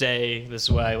Thursday, this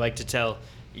is what I like to tell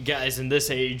you guys in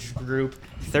this age group,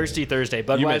 Thirsty Thursday. You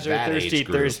meant Budweiser that Thirsty age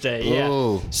group. Thursday. Yeah.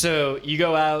 Oh. So you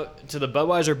go out to the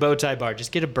Budweiser Bowtie Bar.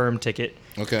 Just get a berm ticket.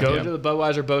 Okay. Go Yeah. to the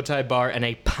Budweiser Bowtie Bar, and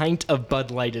a pint of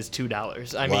Bud Light is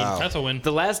 $2. I Wow. mean, That's a win.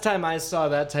 the last time I saw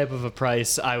that type of a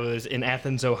price, I was in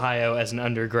Athens, Ohio as an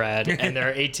undergrad, and there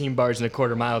are 18 bars in a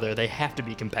quarter mile there. They have to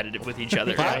be competitive with each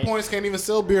other, 5 right? Points can't even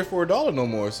sell beer for $1 no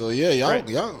more. So yeah, y'all Right.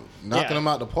 y'all knocking Yeah. them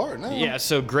out the park now. Yeah,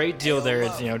 so great deal there.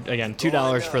 It's, again,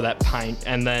 $2 for that pint.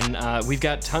 And then we've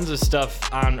got tons of stuff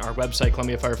on our website,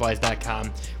 ColumbiaFireflies.com,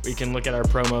 where you can look at our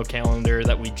promo calendar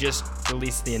that we just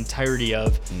released the entirety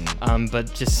of. But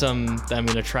just some that I'm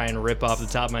going to try and rip off the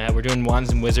top of my head. We're doing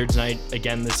Wands and Wizards night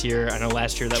again this year. I know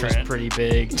last year that was Trent. pretty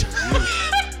big.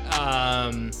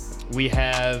 we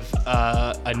have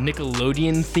a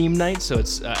Nickelodeon theme night. So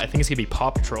it's I think it's gonna be Paw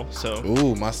Patrol. So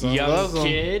Ooh, my son loves them.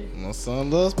 kid. My son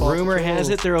loves Paw Rumor Patrol. has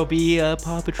it there will be a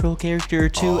Paw Patrol character or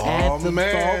two at the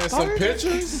man, ball some party.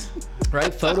 pictures.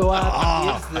 Right, photo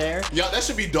op is there. Yo, that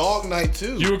should be dog night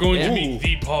too. You were going to be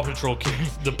the Paw Patrol kid,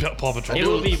 the Paw Patrol. It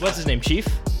will be what's his name, Chief?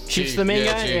 Chief's the main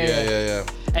guy. Chief, yeah.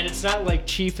 And it's not like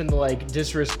Chief in the like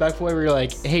disrespectful way where you're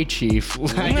like, "Hey, Chief."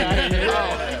 Hold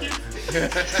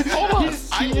on.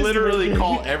 I literally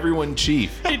call everyone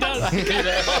chief. He does. I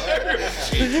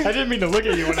didn't mean to look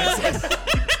at you when I said.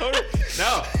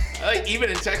 No. Like, even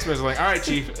in text messages, like, all right,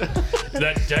 chief.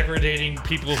 That degrading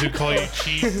people who call you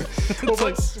chief. Well,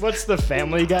 what's the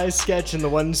Family Guy sketch in the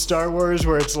one Star Wars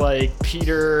where it's like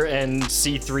Peter and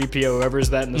C-3PO,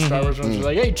 whoever's that in the Star Wars ones, are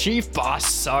like, "Hey, Chief, Boss,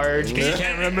 Sarge," because you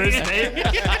can't remember his name.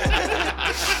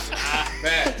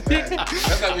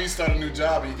 That's like when you start a new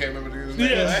job and you can't remember his name.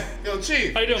 Yeah. Like, yo,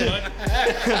 Chief. How you doing, bud?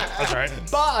 That's all right.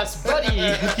 Boss, buddy.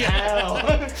 Hell.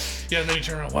 Yeah, and then you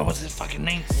turn around. What was his fucking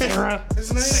name? Sarah.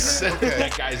 His name? Okay.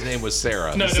 That guy's name was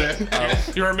Sarah. No.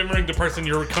 You're remembering the person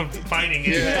you were fighting.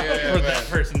 Yeah, or that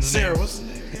person's Sarah, name. what's his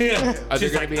name? Yeah. Are there She's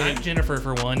gonna like, be any- I'm Jennifer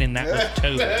for one, and that was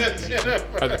Toby.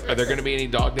 Are there going to be any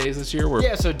dog days this year?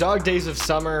 Yeah, so Dog Days of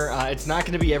Summer, it's not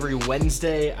going to be every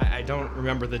Wednesday. I don't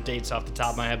remember the dates off the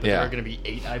top of my head, but there are going to be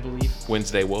 8, I believe.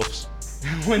 Wednesday Wolves.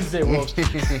 Wednesday Wolves.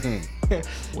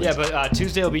 Yeah, but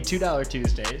Tuesday will be $2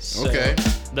 Tuesdays. So Okay.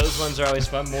 Those ones are always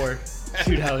fun. More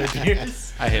 $2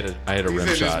 beers. I hit a rim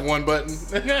Is it shot. just one button?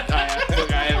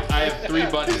 I have 3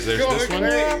 buttons. There's this one.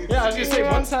 Okay. Yeah, I was gonna say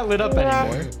one's not lit up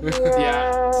anymore.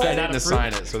 Yeah, I not didn't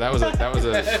assign it, so that was a.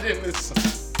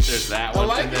 There's that one,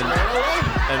 like and it, then man. I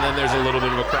like and then there's a little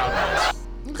bit of a crowd noise.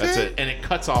 That's it, and it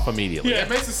cuts off immediately. it. It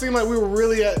makes it seem like we were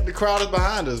really at the crowd is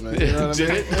behind us, man. You know what I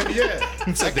Did mean? Yeah.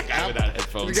 It's like the guy without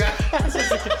headphones.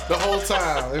 The whole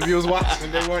time. If you was watching,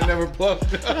 they weren't never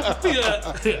plugged.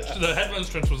 Yeah. The headphones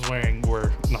Trent was wearing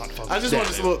were not fun. I just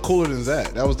wanted to look cooler than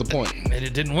Zach. That was the point. And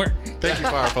it didn't work. Thank you,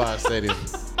 Firefly Stadium.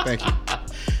 Thank you.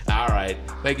 All right.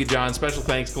 Thank you, John. Special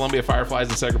thanks, Columbia Fireflies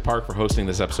and Cedar Park, for hosting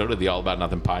this episode of the All About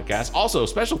Nothing podcast. Also,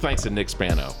 special thanks to Nick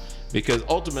Spano, because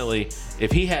ultimately,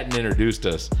 if he hadn't introduced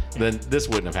us, then this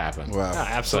wouldn't have happened. Wow. Oh,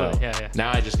 absolutely. So Yeah.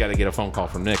 now I just got to get a phone call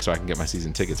from Nick so I can get my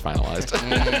season tickets finalized.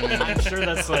 I'm sure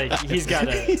that's like he's got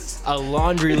a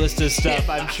laundry list of stuff.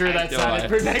 I'm sure that's on it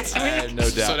for next I have week. no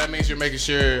doubt. So that means you're making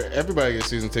sure everybody gets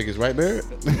season tickets, right, Barrett?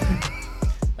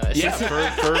 Yeah,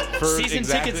 for Season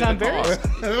exactly tickets on the Barrett.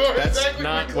 cost. That's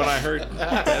not what I heard.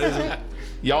 That isn't.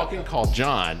 Y'all can call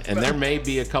John, and there may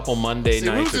be a couple Monday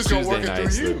nights or who's just gonna Tuesday work it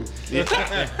nights. through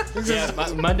you?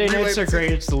 Yeah, Monday nights are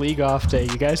great. It's the league off day.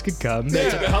 You guys could come.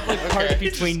 It's a public park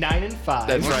between 9 and 5.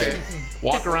 That's right.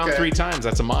 Walk around Okay. 3 times.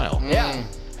 That's a mile. Yeah.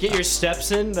 Get your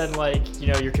steps in, then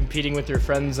you're competing with your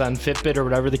friends on Fitbit or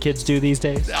whatever the kids do these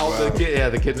days.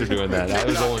 The kids are doing that. I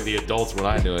was only the adults when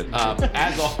I knew it.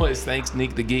 As always, thanks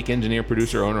Neek the Geek, engineer,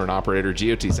 producer, owner, and operator,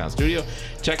 GOT Sound Studio.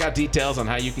 Check out details on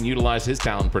how you can utilize his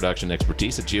talent and production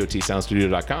expertise at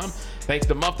gotsoundstudio.com. Thanks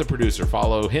to Muff the Producer.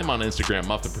 Follow him on Instagram,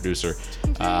 Muff the Producer.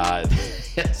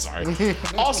 Sorry.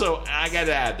 Also, I got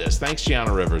to add this. Thanks,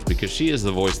 Gianna Rivers, because she is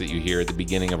the voice that you hear at the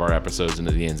beginning of our episodes and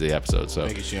at the ends of the episode. So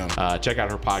Thank you, Gianna. check out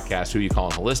her podcast, Who You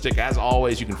Callin' Holistic. As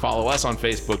always, you can follow us on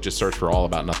Facebook. Just search for All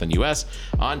About Nothing US.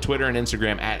 On Twitter and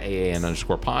Instagram at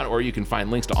AAN_pod. Or you can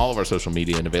find links to all of our social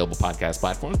media and available podcast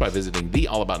platforms by visiting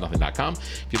theallaboutnothing.com.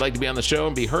 If you'd like to be on the show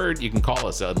and be heard, you can call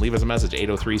us and leave us a message,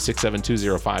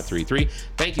 803-672-0533.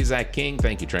 Thank you, Zach King.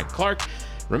 Thank you, Trent Clark.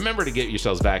 Remember to get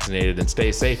yourselves vaccinated and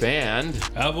stay safe, and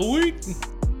Have a week.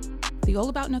 The All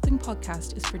About Nothing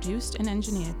podcast is produced and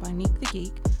engineered by Neek the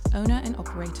Geek, owner and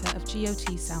operator of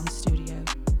GOT Sound Studio.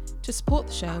 To support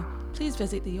the show, please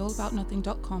visit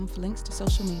theallaboutnothing.com for links to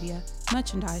social media,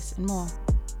 merchandise, and more.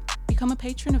 Become a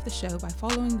patron of the show by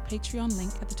following the Patreon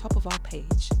link at the top of our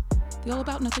page. The All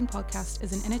About Nothing podcast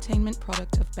is an entertainment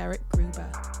product of Barrett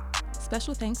Gruber.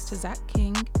 Special thanks to Zach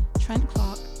King, Trent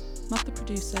Clark, Muff the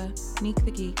Producer, Neek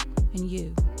the Geek, and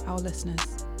you, our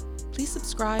listeners. Please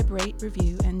subscribe, rate,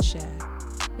 review, and share.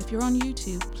 If you're on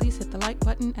YouTube, please hit the like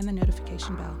button and the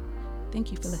notification bell.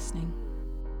 Thank you for listening.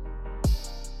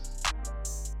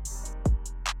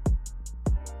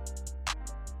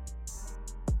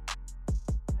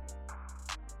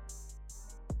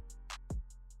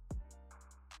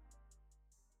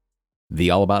 The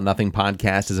All About Nothing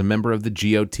podcast is a member of the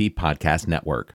GOT Podcast Network.